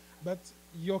problem. But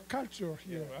your culture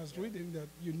here, as reading that,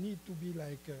 you need to be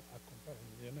like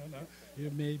accompanying. You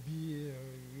may be,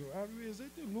 you always say,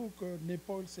 look,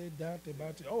 Naipaul said that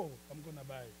about it. Oh, I'm going to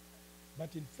buy it.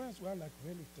 But in France, we are like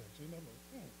reluctant.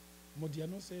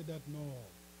 Modiano said that, no,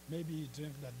 maybe he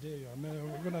drank that day.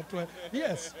 We're going to try.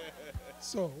 Yes.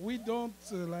 So we don't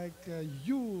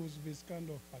use this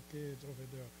kind of package over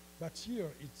there. But here,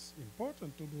 it's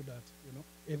important to do that,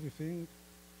 everything.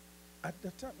 At the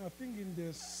time, I think in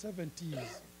the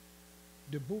 70s,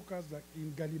 the book has,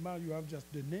 in Gallimard, you have just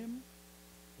the name,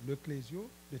 Le Clésio,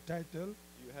 the title.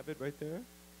 You have it right there?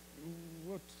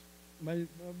 What? My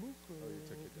book?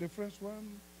 The French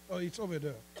one? Oh, it's over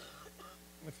there.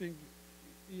 I think,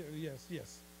 yes.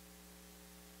 Yes,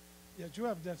 you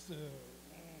have just,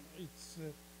 it's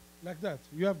like that.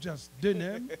 You have just the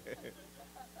name,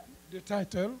 the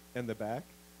title. And the back?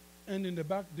 And in the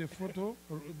back, the photo,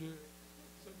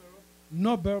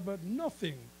 no Berber,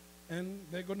 nothing. And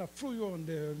they're going to throw you on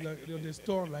the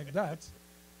store like that,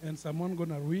 and someone going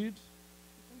to read.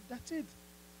 That's it.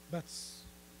 But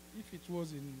if it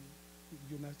was in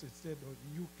the United States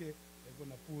or UK, they're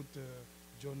going to put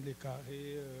John Le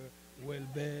Carré,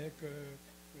 Welbeck,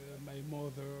 my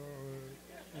mother,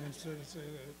 and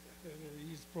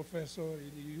he's professor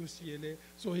in UCLA.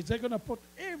 So they're going to put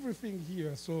everything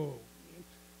here. So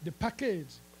the package,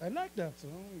 I like that.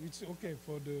 It's okay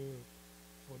for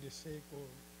the sake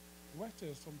of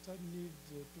writers. Sometimes need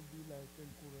to be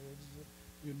encouraged.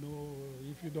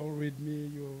 If you don't read me,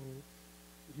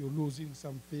 you're losing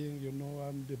something.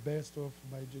 I'm the best of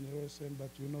my generation, but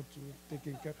you're not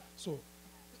taking care. So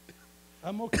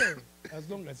I'm okay as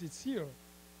long as it's here.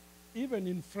 Even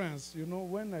in France,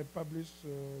 when I published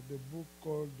the book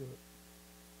called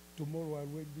Tomorrow I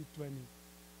Will Be 20,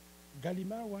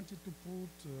 Gallimard wanted to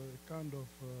put a kind of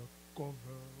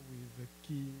cover with a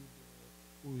kid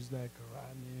who is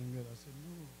running, and I said,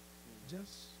 no,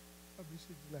 just publish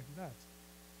it like that.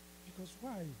 Because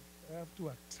why? I have to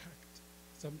attract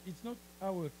some. It's not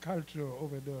our culture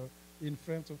over there in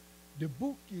France. The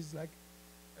book is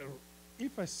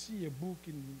if I see a book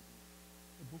in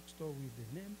a bookstore with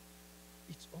the name,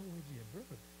 it's already a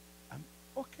bird. I'm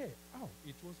okay. Oh,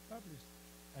 it was published.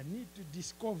 I need to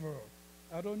discover.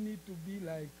 I don't need to be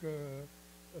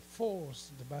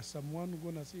forced by someone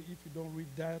who's gonna say, if you don't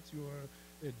read that, you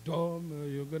are a dumb.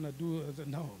 You're gonna do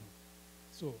no.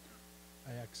 So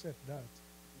I accept that.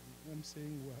 I'm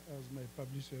saying, as my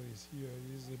publisher is here,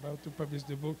 he's about to publish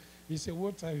the book. He said,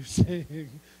 "What are you saying?"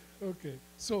 Okay,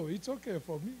 so it's okay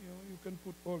for me. You can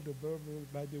put all the Berber.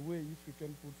 By the way, if you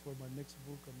can put for my next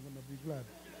book, I'm gonna be glad.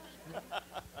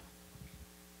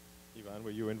 Yvonne,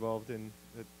 were you involved in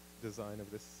the design of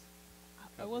this?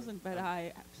 I wasn't, but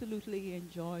I absolutely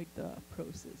enjoyed the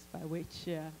process by which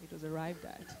it was arrived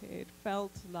at. It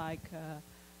felt like,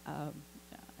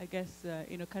 I guess,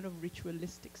 in a kind of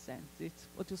ritualistic sense, it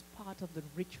was part of the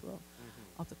ritual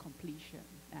of the completion,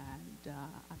 and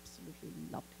absolutely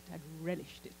loved it. I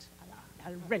relished it.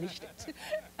 I relished it,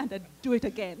 and I'd do it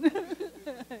again.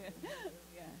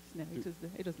 Yes, no,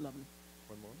 it was lovely.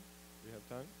 One more? We have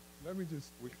time? Let me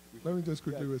just We let me just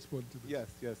quickly yes. respond to this. Yes,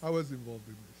 yes. I was involved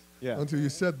in this. Yeah. Until you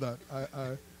said that,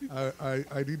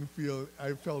 I didn't feel.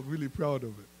 I felt really proud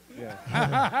of it.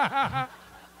 Yeah.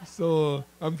 So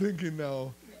I'm thinking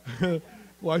now,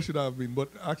 why should I have been? But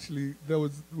actually, there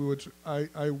was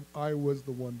I was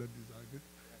the one that designed it.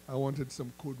 I wanted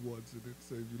some code words in it.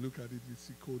 So if you look at it, you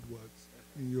see code words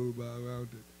in Yoruba around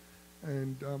it,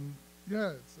 and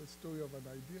yeah, it's a story of an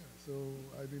idea. So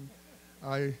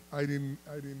I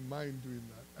didn't mind doing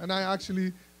that, and I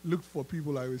actually looked for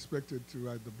people I respected to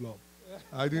write the blog.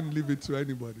 I didn't leave it to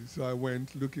anybody, so I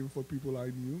went looking for people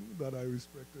I knew that I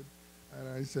respected. And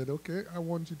I said, okay, I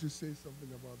want you to say something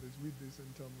about this. Read this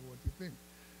and tell me what you think.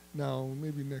 Now,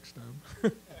 maybe next time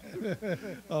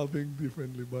I'll think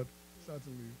differently, but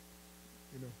certainly,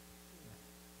 you know.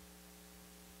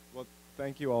 Well,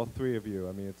 thank you all three of you.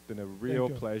 I mean, it's been a real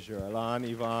you. pleasure. Alain,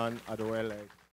 Yvonne, Adéwálé.